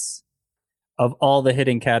 It's of all the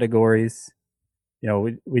hitting categories,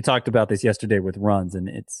 we talked about this yesterday with runs, and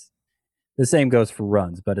it's the same goes for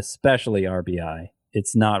runs, but especially RBI.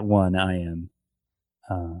 It's not one I am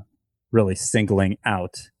really singling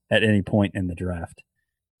out at any point in the draft.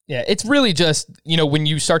 Yeah, it's really just, when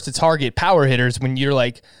you start to target power hitters, when you're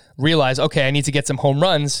like, realize, okay, I need to get some home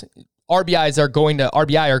runs, RBI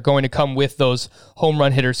are going to come with those home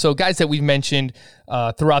run hitters. So guys that we've mentioned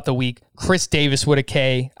throughout the week, Chris Davis with a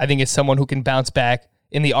K, I think is someone who can bounce back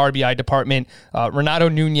in the RBI department. Renato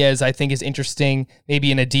Nunez, I think, is interesting,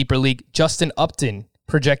 maybe in a deeper league. Justin Upton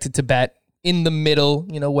projected to bat in the middle,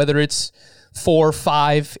 whether it's 4 or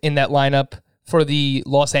 5 in that lineup for the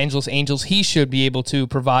Los Angeles Angels. He should be able to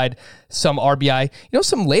provide some RBI.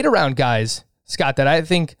 Some later round guys, Scott, that I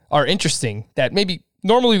think are interesting that maybe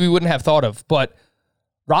normally we wouldn't have thought of, but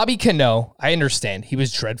Robbie Cano, I understand he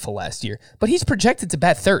was dreadful last year, but he's projected to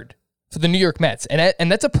bat third for the New York Mets,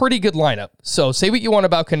 and that's a pretty good lineup. So say what you want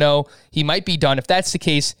about Cano, he might be done. If that's the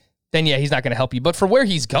case, then yeah, he's not going to help you. But for where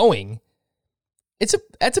he's going,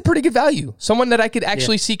 that's a pretty good value. Someone that I could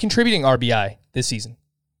actually see contributing RBI this season.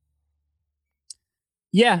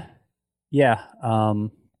 Yeah. The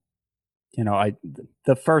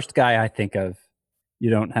first guy I think of, you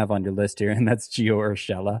don't have on your list here, and that's Gio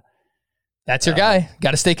Urshela. That's your guy.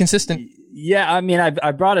 Got to stay consistent. Yeah, I mean,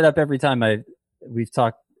 I brought it up every time we've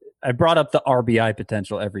talked. I brought up the RBI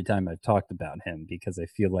potential every time I've talked about him, because I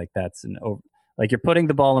feel like that's you're putting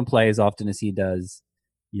the ball in play as often as he does.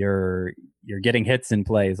 You're getting hits in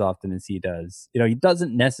play as often as he does. He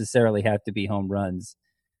doesn't necessarily have to be home runs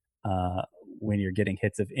when you're getting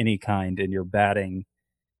hits of any kind and you're batting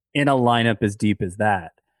in a lineup as deep as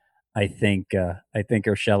that. I think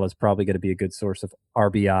Urshela is probably going to be a good source of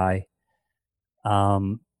RBI.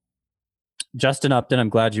 Justin Upton, I'm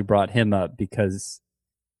glad you brought him up, because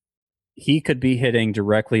he could be hitting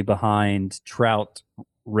directly behind Trout,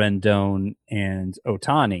 Rendon, and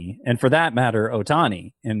Ohtani, and for that matter,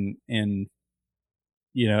 Ohtani, in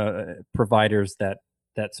providers that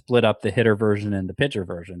split up the hitter version and the pitcher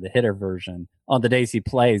version. The hitter version, on the days he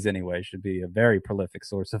plays anyway, should be a very prolific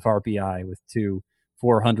source of RBI with 2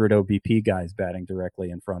 400 OBP guys batting directly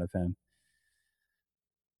in front of him.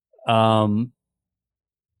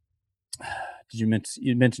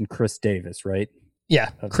 You mentioned Chris Davis, right? Yeah,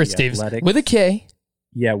 Chris Davis with a K.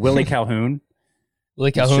 Yeah, Willie Calhoun.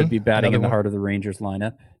 Willie Calhoun should be batting in the heart of the Rangers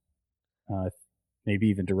lineup. Maybe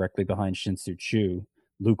even directly behind Shin-Soo Choo.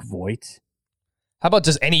 Luke Voigt. How about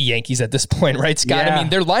just any Yankees at this point, right, Scott? Yeah, I mean,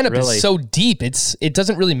 their lineup is so deep. It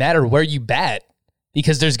doesn't really matter where you bat,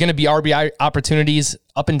 because there's going to be RBI opportunities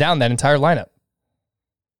up and down that entire lineup.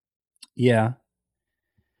 Yeah.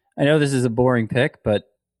 I know this is a boring pick, but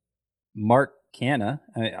Mark Canha,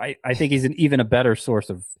 I think he's even a better source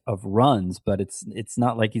of runs, but it's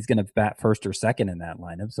not like he's going to bat first or second in that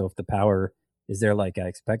lineup. So if the power is there like I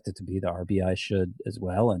expect it to be, the RBI should as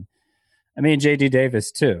well. And I mean, JD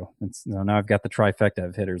Davis too. Now I've got the trifecta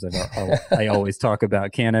of hitters. I always talk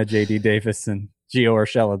about Canha, JD Davis, and Gio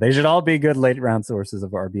Urshela. They should all be good late round sources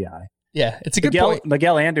of RBI. Yeah, it's a good point.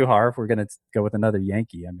 Miguel Andujar, if we're going to go with another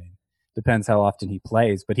Yankee, I mean, depends how often he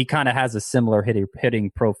plays, but he kind of has a similar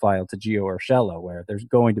hitting profile to Gio Urshela, where there's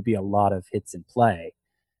going to be a lot of hits in play.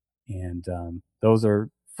 And those are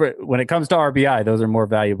when it comes to RBI, those are more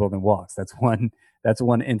valuable than walks. That's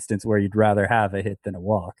one instance where you'd rather have a hit than a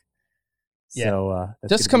walk. Yeah. So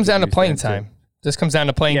just comes down to playing time. Just comes down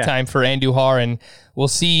to playing time for Andujar, and we'll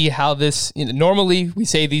see how this. Normally, we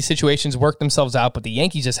say these situations work themselves out, but the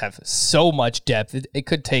Yankees just have so much depth. It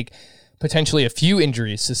could take potentially a few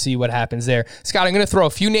injuries to see what happens there. Scott, I'm going to throw a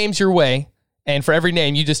few names your way, and for every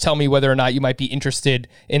name, you just tell me whether or not you might be interested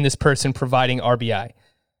in this person providing RBI.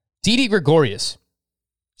 Didi Gregorius,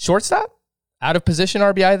 shortstop, out of position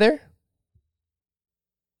RBI there.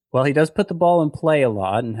 Well, he does put the ball in play a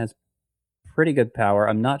lot and has pretty good power.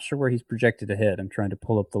 I'm not sure where he's projected to hit. I'm trying to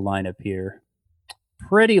pull up the lineup here.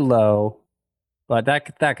 Pretty low, but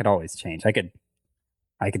that could always change. I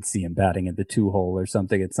could see him batting at the 2-hole or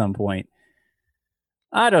something at some point.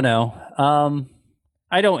 I don't know.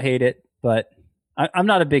 I don't hate it, but I'm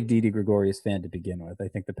not a big Didi Gregorius fan to begin with. I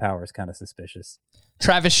think the power is kind of suspicious.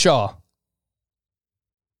 Travis Shaw.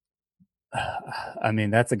 I mean,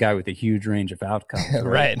 that's a guy with a huge range of outcomes.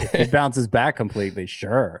 Right. If he bounces back completely,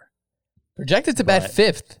 sure. Projected to bat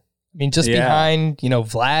 5th. I mean, just behind,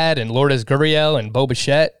 Vlad and Lourdes Gurriel and Bo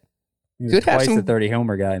Bichette. He was twice the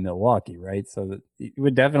 30-homer guy in Milwaukee, right? So he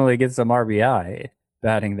would definitely get some RBI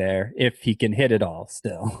batting there if he can hit it all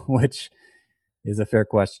still, which is a fair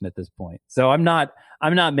question at this point. So I'm not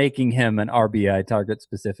making him an RBI target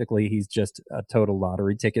specifically. He's just a total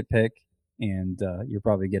lottery ticket pick, and you're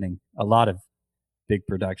probably getting a lot of big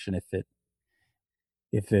production if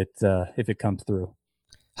it comes through.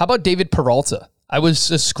 How about David Peralta? I was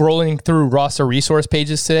just scrolling through roster resource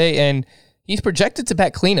pages today, and he's projected to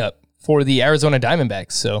bat cleanup for the Arizona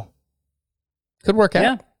Diamondbacks, so could work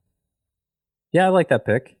out. Yeah, I like that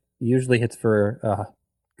pick. He usually hits for a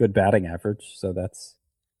good batting average, so that's,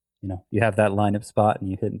 you have that lineup spot and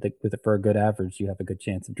you hit with it for a good average, you have a good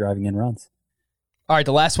chance of driving in runs. All right,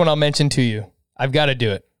 the last one I'll mention to you. I've got to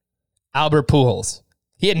do it. Albert Pujols.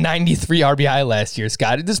 He had 93 RBI last year,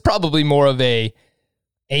 Scott. This is probably more of a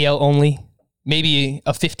AL only, maybe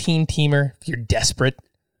a 15-teamer if you're desperate.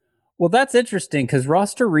 Well, that's interesting because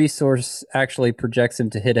roster resource actually projects him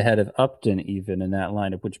to hit ahead of Upton even in that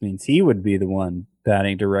lineup, which means he would be the one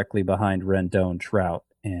batting directly behind Rendon, Trout,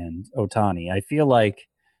 and Ohtani. I feel like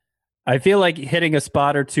hitting a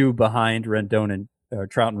spot or two behind Rendon and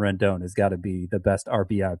Trout and Rendon has got to be the best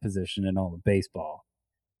RBI position in all of baseball.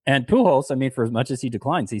 And Pujols, I mean, for as much as he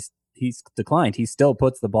declines, he's declined. He still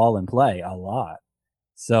puts the ball in play a lot.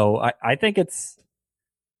 So I think it's,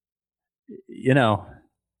 that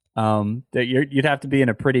you'd have to be in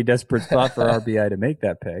a pretty desperate spot for RBI to make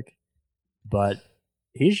that pick. But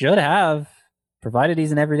he should have, provided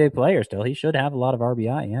he's an everyday player still, he should have a lot of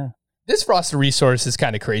RBI, yeah. This roster resource is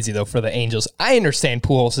kind of crazy, though, for the Angels. I understand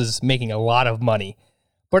Pujols is making a lot of money,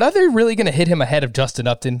 but are they really going to hit him ahead of Justin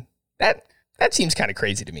Upton? That seems kind of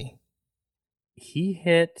crazy to me. He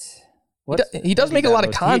hit... He does make a lot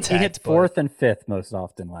of contact. He hit 4th and 5th most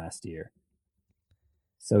often last year.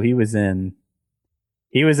 So he was in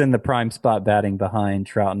the prime spot batting behind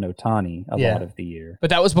Trout and Ohtani a lot of the year.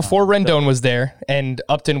 But that was before Rendon was there, and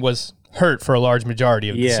Upton was hurt for a large majority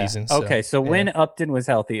of the season. So, okay, so when Upton was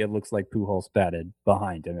healthy, it looks like Pujols batted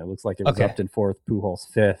behind him. It looks like it was Upton 4th, Pujols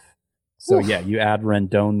 5th. So you add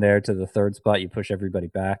Rendon there to the 3rd spot, you push everybody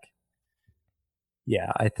back.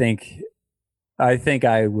 Yeah, I think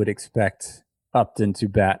I would expect Upton to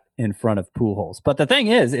bat in front of Pujols. But the thing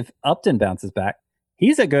is, if Upton bounces back,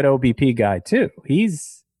 he's a good OBP guy too.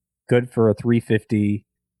 He's good for a 350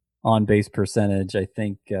 on-base percentage, I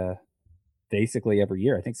think, basically every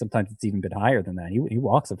year. I think sometimes it's even been higher than that. He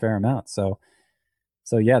walks a fair amount. So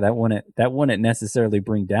yeah, that wouldn't necessarily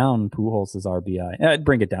bring down Pujols' RBI. It'd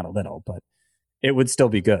bring it down a little, but it would still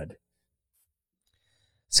be good.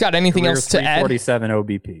 Scott, anything else to add? 347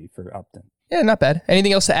 OBP for Upton. Yeah, not bad.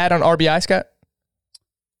 Anything else to add on RBI, Scott?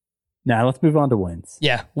 Now let's move on to wins.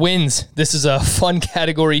 Yeah, wins. This is a fun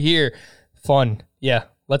category here. Fun. Yeah,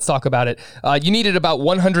 let's talk about it. You needed about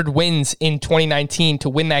 100 wins in 2019 to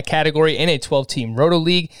win that category in a 12-team Roto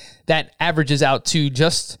League. That averages out to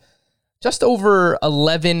just over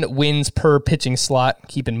 11 wins per pitching slot.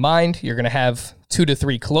 Keep in mind, you're going to have 2 to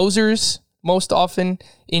 3 closers most often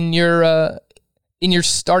in your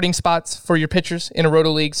starting spots for your pitchers in a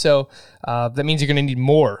Roto League. So that means you're going to need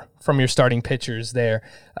more from your starting pitchers there.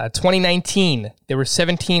 2019, there were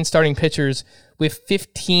 17 starting pitchers with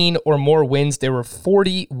 15 or more wins. There were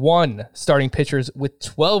 41 starting pitchers with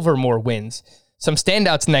 12 or more wins. Some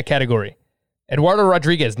standouts in that category. Eduardo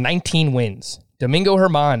Rodriguez, 19 wins. Domingo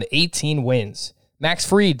Germán, 18 wins. Max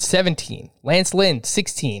Fried, 17. Lance Lynn,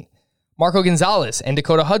 16. Marco Gonzalez and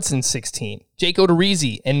Dakota Hudson, 16. Jake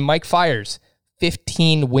Odorizzi and Mike Fiers,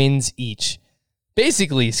 15 wins each.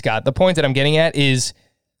 basically, Scott, the point that I'm getting at is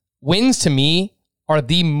wins to me are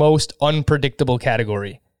the most unpredictable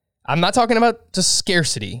category. I'm not talking about just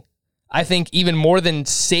scarcity. I think even more than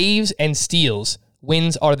saves and steals,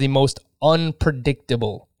 wins are the most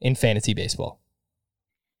unpredictable in fantasy baseball.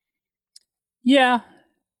 Yeah,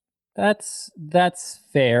 that's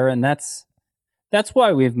fair, and that's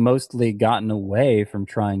why we've mostly gotten away from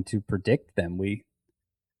trying to predict them. We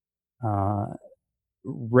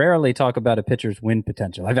rarely talk about a pitcher's win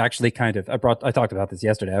potential. I've actually I talked about this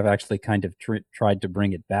yesterday. I've actually kind of tried to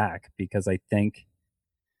bring it back because I think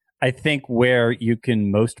where you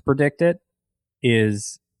can most predict it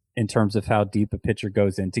is in terms of how deep a pitcher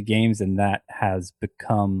goes into games, and that has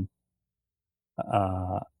become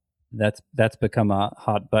that's become a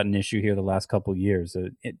hot button issue here the last couple of years.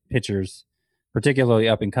 Pitchers, particularly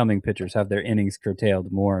up and coming pitchers, have their innings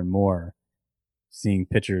curtailed more and more. Seeing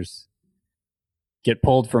pitchers get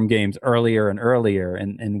pulled from games earlier and earlier,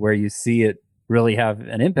 and where you see it really have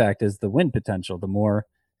an impact is the win potential. The more,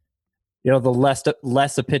 the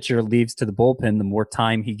less a pitcher leaves to the bullpen, the more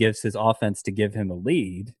time he gives his offense to give him a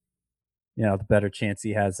lead, the better chance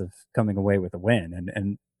he has of coming away with a win.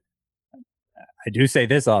 And I do say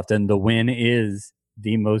this often, the win is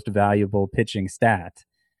the most valuable pitching stat,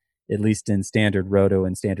 at least in standard roto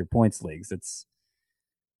and standard points leagues.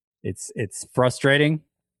 It's frustrating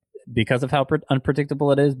because of how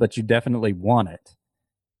unpredictable it is, but you definitely want it.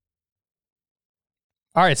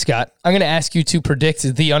 All right, Scott, I'm going to ask you to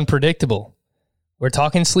predict the unpredictable. We're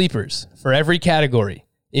talking sleepers for every category.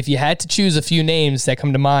 If you had to choose a few names that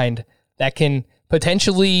come to mind that can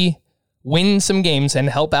potentially win some games and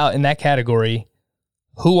help out in that category,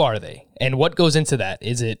 who are they? And what goes into that?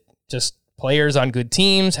 Is it just players on good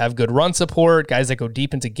teams, have good run support, guys that go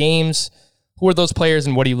deep into games? Who are those players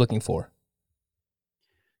and what are you looking for?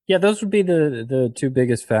 Yeah, those would be the two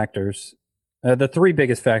biggest factors. The three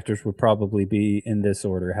biggest factors would probably be in this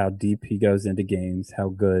order: how deep he goes into games, how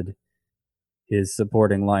good his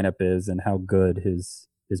supporting lineup is, and how good his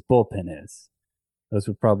bullpen is. Those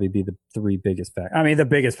would probably be the three biggest factors. I mean, the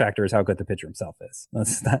biggest factor is how good the pitcher himself is.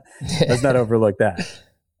 Let's not overlook that.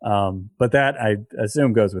 But that, I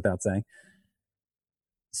assume, goes without saying.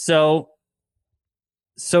 So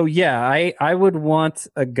yeah, I would want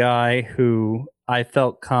a guy who I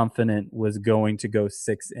felt confident was going to go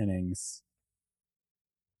 6 innings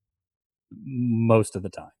most of the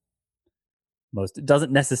time. It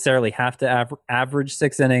doesn't necessarily have to average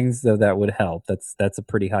 6 innings, though that would help. That's a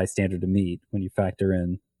pretty high standard to meet when you factor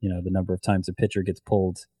in, the number of times a pitcher gets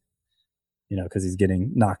pulled, because he's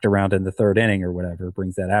getting knocked around in the 3rd inning or whatever,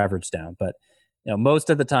 brings that average down. But, most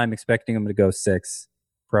of the time expecting him to go 6,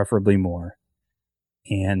 preferably more.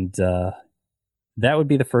 And that would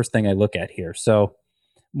be the first thing I look at here. So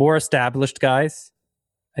more established guys,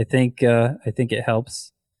 I think it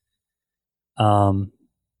helps.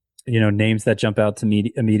 Names that jump out to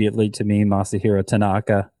me immediately to me: Masahiro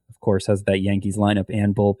Tanaka, of course, has that Yankees lineup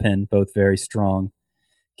and bullpen, both very strong.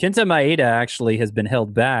 Kenta Maeda actually has been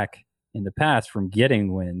held back in the past from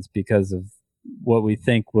getting wins because of what we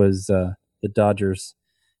think was the Dodgers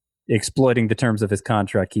exploiting the terms of his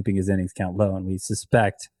contract, keeping his innings count low, and we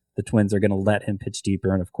suspect the Twins are going to let him pitch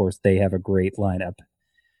deeper, and of course they have a great lineup,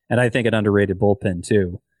 and I think an underrated bullpen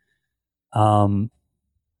too.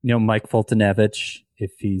 Mike Foltynewicz,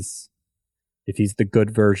 if he's the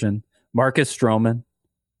good version. Marcus Stroman,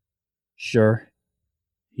 sure,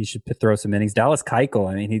 he should throw some innings. Dallas Keuchel,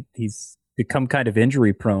 I mean, he's become kind of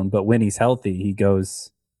injury prone, but when he's healthy, he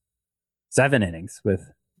goes 7 innings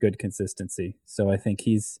with good consistency. So I think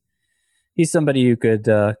he's somebody you could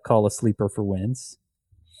call a sleeper for wins.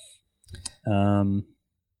 How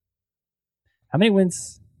many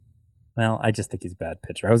wins? Well, I just think he's a bad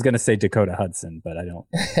pitcher. I was going to say Dakota Hudson, but I don't.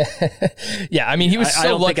 Yeah, I mean, he was so I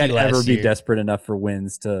don't lucky think I'd last ever year. be desperate enough for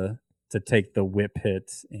wins to take the whip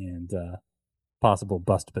hit and possible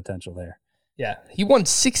bust potential there. Yeah, he won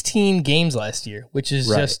 16 games last year, which is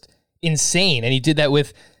Right. just insane. And he did that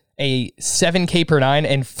with a 7K per 9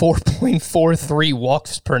 and 4.43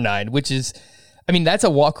 walks per 9, which is, I mean, that's a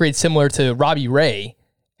walk rate similar to Robbie Ray.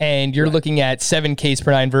 And you're looking at 7Ks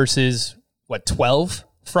per 9 versus, 12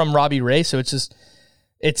 from Robbie Ray. So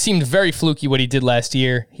it seemed very fluky what he did last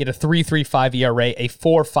year. He had a 3.35 ERA, a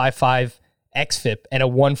 4.55 xFIP, and a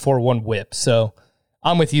 1.41 WHIP. So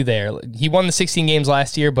I'm with you there. He won the 16 games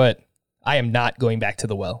last year, but I am not going back to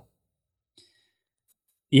the well.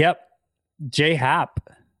 Yep. J Happ.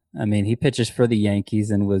 I mean, he pitches for the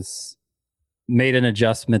Yankees and made an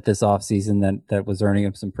adjustment this offseason that was earning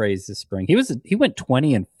him some praise this spring. He went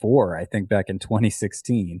 20-4, I think, back in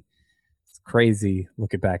 2016. It's crazy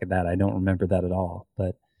looking back at that. I don't remember that at all.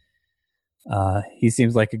 But He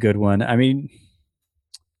seems like a good one. I mean,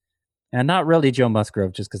 and not really Joe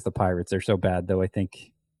Musgrove, just because the Pirates are so bad, though. I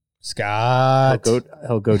think Scott,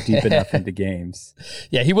 he'll go deep enough into games.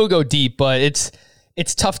 Yeah, he will go deep, but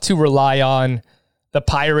it's tough to rely on the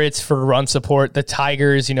Pirates for run support. The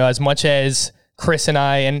Tigers, as much as Chris and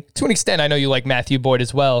I, and to an extent, I know you like Matthew Boyd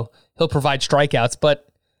as well. He'll provide strikeouts, but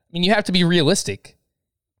you have to be realistic.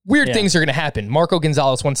 Weird things are going to happen. Marco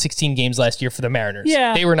Gonzalez won 16 games last year for the Mariners.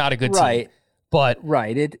 Yeah, they were not a good team. But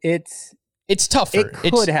it's tougher.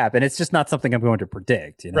 It could happen. It's just not something I'm going to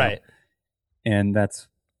predict. Right. And that's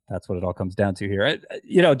what it all comes down to here.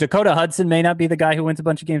 Dakota Hudson may not be the guy who wins a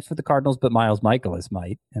bunch of games for the Cardinals, but Miles Michaelis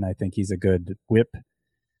might, and I think he's a good whip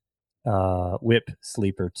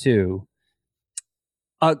sleeper too.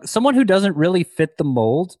 Someone who doesn't really fit the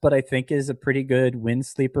mold, but I think is a pretty good win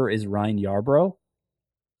sleeper is Ryan Yarbrough.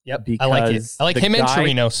 Yep, I like it. I like him and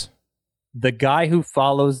Chirinos. The guy who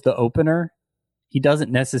follows the opener, he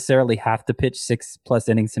doesn't necessarily have to pitch 6+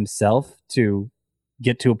 innings himself to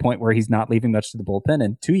get to a point where he's not leaving much to the bullpen.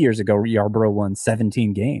 And 2 years ago, Yarbrough won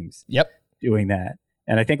 17 games. Yep, doing that.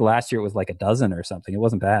 And I think last year it was like a dozen or something. It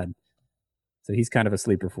wasn't bad. So he's kind of a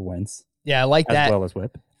sleeper for wins. Yeah, I like that. As well as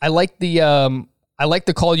whip. I like the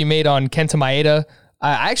call you made on Kenta Maeda.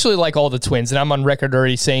 I actually like all the Twins, and I'm on record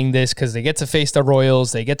already saying this because they get to face the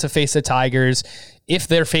Royals, they get to face the Tigers. If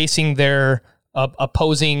they're facing their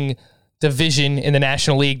opposing division in the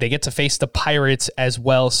National League, they get to face the Pirates as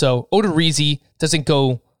well. So Odorizzi doesn't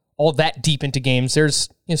go all that deep into games. There's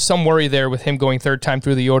some worry there with him going third time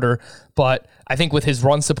through the order, but I think with his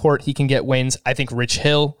run support, he can get wins. I think Rich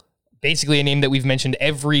Hill, basically a name that we've mentioned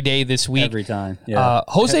every day this week. Every time. Yeah.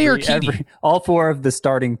 Jose Urquidy. All 4 of the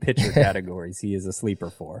starting pitcher categories he is a sleeper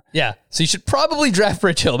for. Yeah. So you should probably draft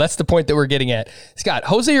Rich Hill. That's the point that we're getting at. Scott,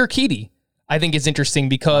 Jose Urquidy, I think is interesting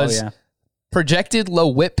because projected low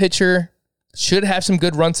whip pitcher, should have some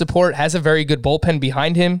good run support, has a very good bullpen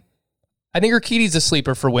behind him. I think Urquidy's a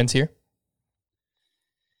sleeper for wins here.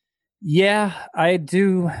 Yeah, I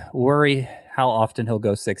do worry how often he'll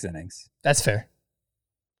go 6 innings. That's fair.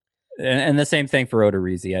 And the same thing for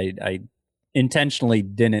Odorizzi. I intentionally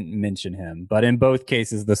didn't mention him, but in both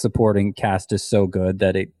cases, the supporting cast is so good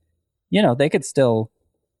that they could still,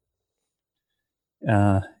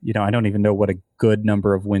 I don't even know what a good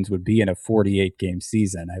number of wins would be in a 48 game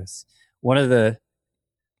season. I was one of the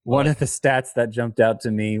stats that jumped out to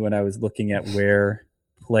me when I was looking at where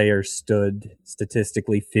players stood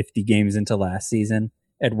statistically 50 games into last season.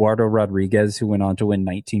 Eduardo Rodriguez, who went on to win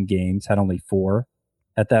 19 games, had only 4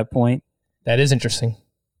 at that point. That is interesting.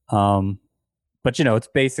 But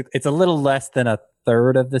it's a little less than a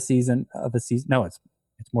third of the season. No, it's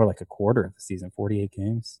more like a quarter of the season, 48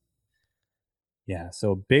 games. Yeah,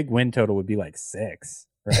 so a big win total would be like 6,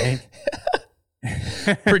 right?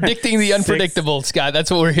 Predicting the unpredictable, 6. Scott.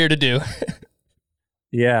 That's what we're here to do.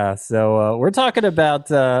 Yeah, so we're talking about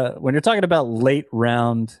when you're talking about late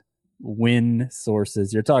round win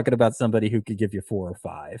sources, you're talking about somebody who could give you 4 or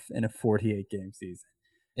 5 in a 48 game season.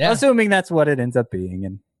 Yeah. Assuming that's what it ends up being.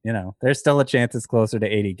 And, there's still a chance it's closer to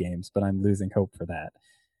 80 games, but I'm losing hope for that.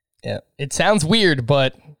 Yeah. It sounds weird,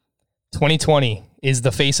 but 2020 is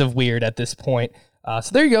the face of weird at this point. So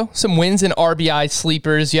there you go. Some wins and RBI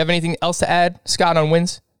sleepers. You have anything else to add, Scott, on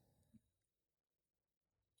wins?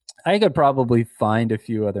 I could probably find a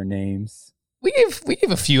few other names. We gave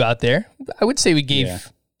a few out there. I would say we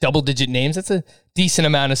gave double-digit names. That's a decent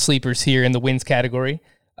amount of sleepers here in the wins category.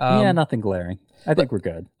 Nothing glaring. I think we're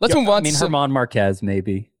good. Let's move on. Herman Marquez,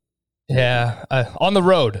 maybe. Yeah, on the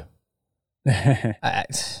road. I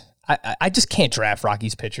just can't draft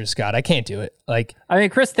Rockies pitchers, Scott. I can't do it.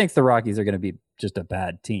 Chris thinks the Rockies are going to be just a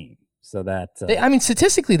bad team. So that...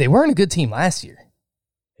 statistically, they weren't a good team last year.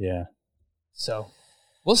 Yeah. So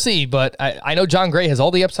we'll see. But I know John Gray has all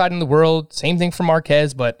the upside in the world. Same thing for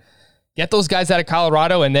Marquez. But get those guys out of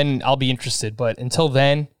Colorado, and then I'll be interested. But until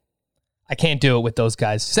then, I can't do it with those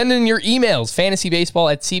guys. Send in your emails,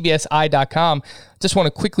 fantasybaseball@cbsi.com. Just want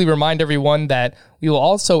to quickly remind everyone that we will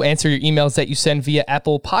also answer your emails that you send via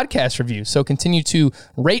Apple Podcast reviews. So continue to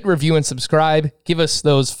rate, review, and subscribe. Give us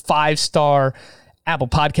those 5-star Apple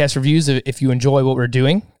Podcast reviews if you enjoy what we're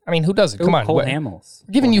doing. I mean, who doesn't? Come on. Cole Hamels.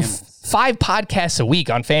 We're giving you 5 podcasts a week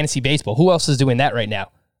on Fantasy Baseball. Who else is doing that right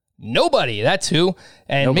now? Nobody. That's who.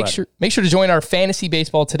 And make sure to join our Fantasy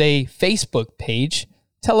Baseball Today Facebook page.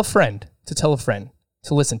 Tell a friend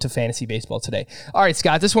to listen to Fantasy Baseball Today. All right,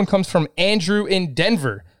 Scott, this one comes from Andrew in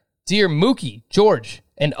Denver. Dear Mookie, George,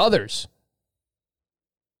 and others.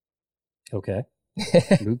 Okay.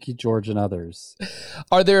 Mookie, George, and others.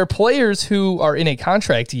 Are there players who are in a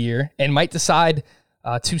contract year and might decide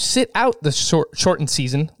to sit out the shortened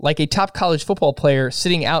season like a top college football player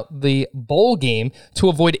sitting out the bowl game to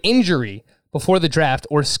avoid injury before the draft,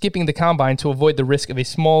 or skipping the combine to avoid the risk of a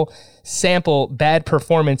small sample bad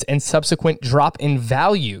performance and subsequent drop in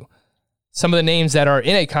value. Some of the names that are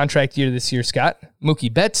in a contract year this year, Scott: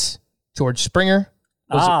 Mookie Betts, George Springer.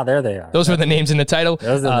 There they are. Those were the names in the title.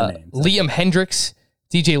 Those are the names. Liam Hendricks,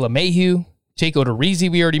 DJ LeMahieu, Jake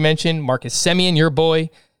Odorizzi, we already mentioned, Marcus Semien, your boy.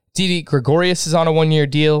 Didi Gregorius is on a one-year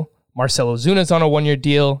deal. Marcelo Zuna's on a one-year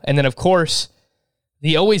deal. And then, of course,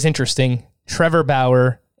 the always interesting Trevor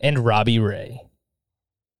Bauer and Robbie Ray.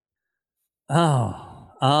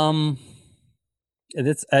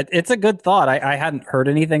 It's a good thought. I hadn't heard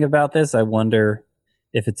anything about this. I wonder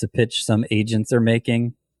if it's a pitch some agents are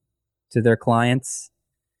making to their clients.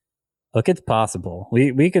 Look, it's possible.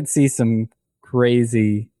 We could see some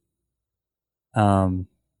crazy.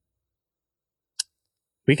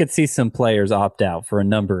 We could see some players opt out for a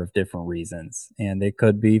number of different reasons, and they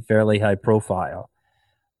could be fairly high profile.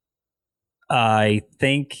 I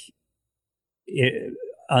think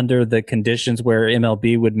under the conditions where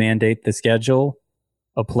MLB would mandate the schedule,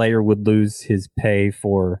 a player would lose his pay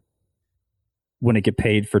wouldn't get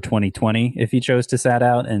paid for 2020 if he chose to sat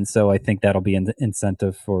out. And so I think that'll be an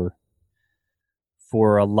incentive for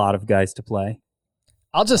a lot of guys to play.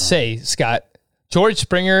 I'll just say, Scott, George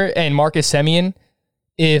Springer and Marcus Semien,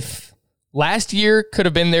 if last year could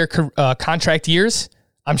have been their contract years,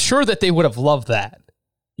 I'm sure that they would have loved that.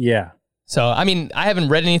 Yeah. So, I mean, I haven't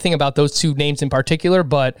read anything about those two names in particular,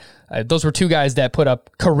 but those were two guys that put up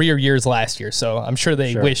career years last year. So I'm sure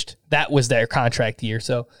they wished that was their contract year.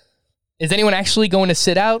 So is anyone actually going to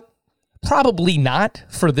sit out? Probably not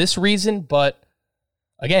for this reason. But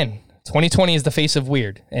again, 2020 is the face of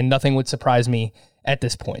weird, and nothing would surprise me at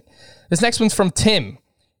this point. This next one's from Tim.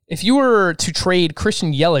 If you were to trade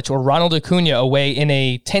Christian Yelich or Ronald Acuna away in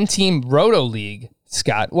a 10-team roto league,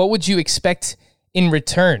 Scott, what would you expect in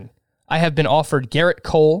return? I have been offered Garrett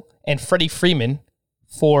Cole and Freddie Freeman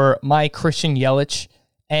for my Christian Yelich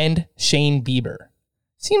and Shane Bieber.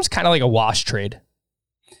 Seems kind of like a wash trade.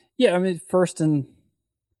 Yeah, I mean, first and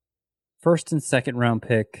second round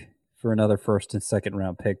pick for another first and second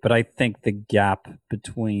round pick, but I think the gap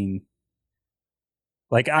between,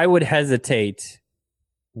 like, I would hesitate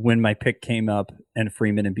when my pick came up and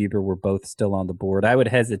Freeman and Bieber were both still on the board. I would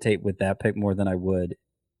hesitate with that pick more than I would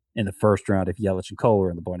in the first round if Yelich and Cole were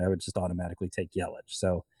on the board. I would just automatically take Yelich.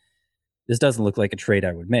 So this doesn't look like a trade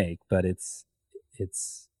I would make, but it's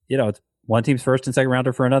one team's first and second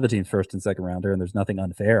rounder for another team's first and second rounder, and there's nothing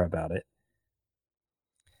unfair about it.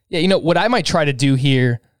 Yeah, what I might try to do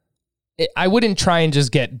here, I wouldn't try and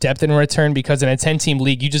just get depth in return, because in a 10-team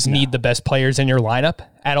league, you just need the best players in your lineup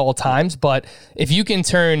at all times. But if you can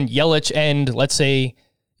turn Yelich and, let's say,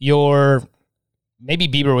 maybe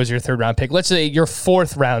Bieber was your third round pick, let's say your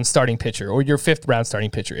fourth round starting pitcher or your fifth round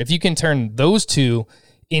starting pitcher, if you can turn those two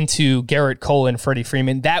into Garrett Cole and Freddie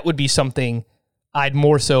Freeman, that would be something I'd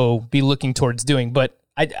more so be looking towards doing. But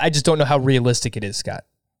I just don't know how realistic it is, Scott.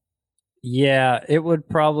 Yeah, it would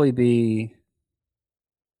probably be.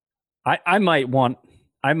 I might want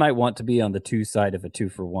to be on the two side of a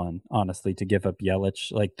 2-for-1, honestly, to give up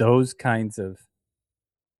Yelich. Like, those kinds of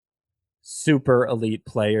super elite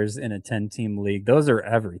players in a 10-team league, those are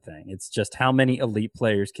everything. It's just how many elite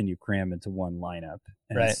players can you cram into one lineup?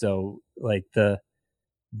 And so, like, the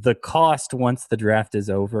cost once the draft is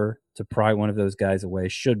over to pry one of those guys away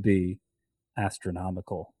should be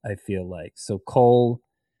astronomical, I feel like. So Cole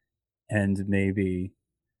and maybe,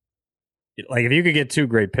 like, if you could get two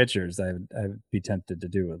great pitchers, I'd be tempted to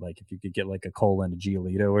do it. Like, if you could get like a Cole and a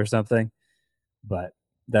Giolito or something, but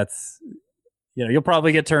that's, you'll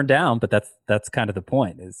probably get turned down, but that's kind of the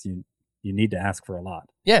point, is you need to ask for a lot.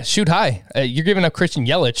 Yeah, shoot high. You're giving up Christian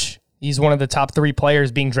Yelich. He's one of the top 3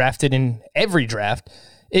 players being drafted in every draft.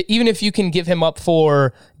 Even if you can give him up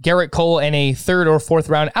for Garrett Cole and a third or fourth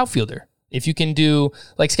round outfielder. If you can do,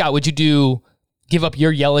 like, Scott, would you give up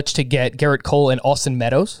your Yelich to get Garrett Cole and Austin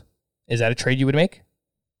Meadows? Is that a trade you would make?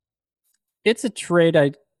 It's a trade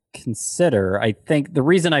I'd consider. I think the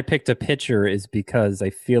reason I picked a pitcher is because I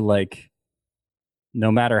feel like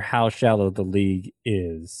no matter how shallow the league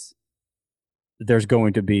is, there's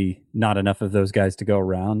going to be not enough of those guys to go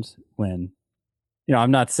around. When,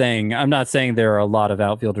 I'm not saying there are a lot of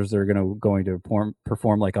outfielders that are going to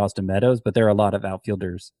perform like Austin Meadows, but there are a lot of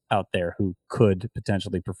outfielders out there who could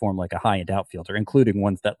potentially perform like a high-end outfielder, including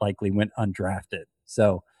ones that likely went undrafted.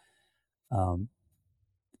 So,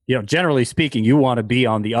 generally speaking, you want to be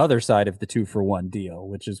on the other side of the 2-for-1 deal,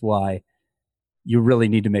 which is why you really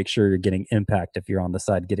need to make sure you're getting impact if you're on the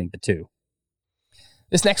side getting the 2.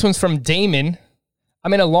 This next one's from Damon.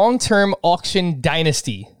 I'm in a long-term auction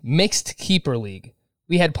dynasty, mixed keeper league.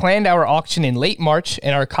 We had planned our auction in late March,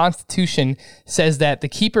 and our constitution says that the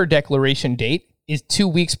keeper declaration date is 2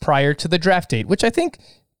 weeks prior to the draft date, which I think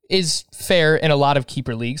is fair in a lot of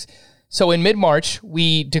keeper leagues. So in mid-March,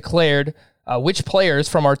 we declared which players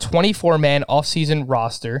from our 24-man offseason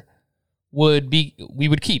roster we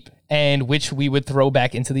would keep and which we would throw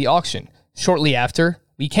back into the auction. Shortly after,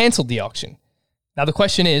 we canceled the auction. Now the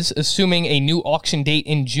question is, assuming a new auction date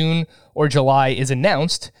in June or July is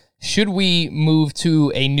announced, should we move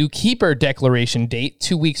to a new keeper declaration date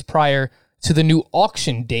 2 weeks prior to the new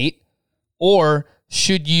auction date, or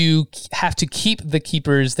should you have to keep the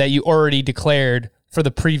keepers that you already declared for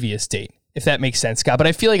the previous date? If that makes sense, Scott. But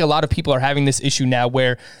I feel like a lot of people are having this issue now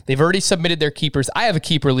where they've already submitted their keepers. I have a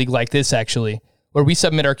keeper league like this, actually, where we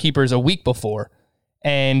submit our keepers a week before,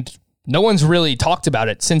 and no one's really talked about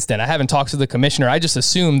it since then. I haven't talked to the commissioner. I just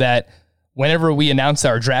assume that whenever we announce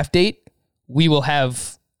our draft date, we will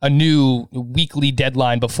have a new weekly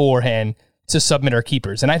deadline beforehand to submit our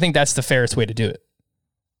keepers. And I think that's the fairest way to do it.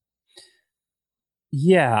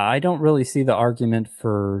 Yeah, I don't really see the argument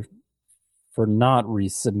for not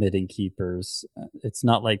resubmitting keepers. It's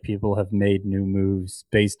not like people have made new moves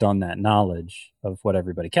based on that knowledge of what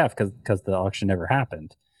everybody kept because the auction never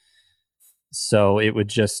happened. So it would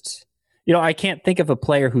just, I can't think of a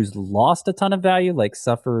player who's lost a ton of value, like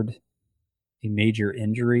suffered a major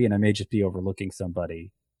injury, and I may just be overlooking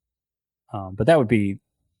somebody. But that would be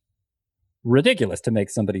ridiculous to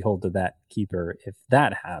make somebody hold to that keeper if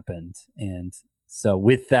that happened. And so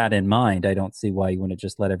with that in mind, I don't see why you want to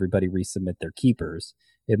just let everybody resubmit their keepers.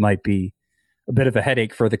 It might be a bit of a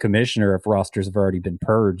headache for the commissioner if rosters have already been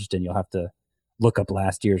purged and you'll have to look up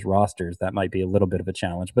last year's rosters. That might be a little bit of a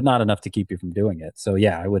challenge, but not enough to keep you from doing it. So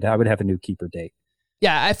yeah, I would have a new keeper date.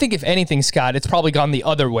 Yeah, I think if anything, Scott, it's probably gone the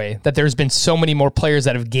other way, that there's been so many more players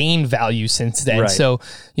that have gained value since then. Right. So,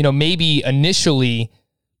 maybe initially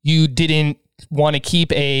you didn't want to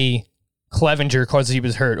keep a Clevenger because he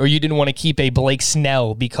was hurt, or you didn't want to keep a Blake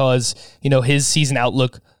Snell because, his season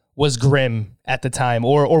outlook was grim at the time,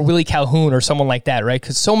 or Willie Calhoun or someone like that, right?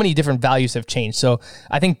 Because so many different values have changed. So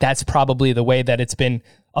I think that's probably the way that it's been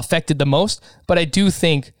affected the most. But I do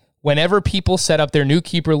think whenever people set up their new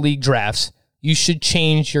keeper league drafts, you should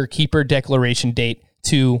change your keeper declaration date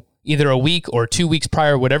to either a week or 2 weeks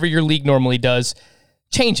prior, whatever your league normally does.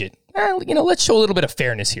 Change it. Let's show a little bit of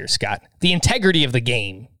fairness here, Scott. The integrity of the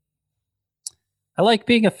game. I like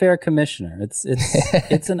being a fair commissioner.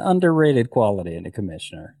 It's an underrated quality in a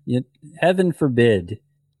commissioner. Heaven forbid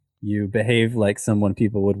you behave like someone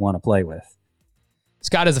people would want to play with.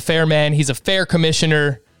 Scott is a fair man. He's a fair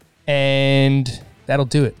commissioner, and that'll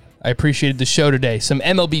do it. I appreciated the show today. Some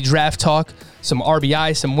MLB draft talk, some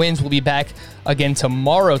RBI, some wins. We'll be back again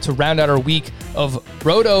tomorrow to round out our week of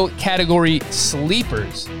Roto category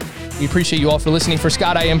sleepers. We appreciate you all for listening. For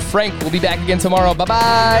Scott, I am Frank. We'll be back again tomorrow.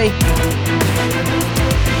 Bye-bye.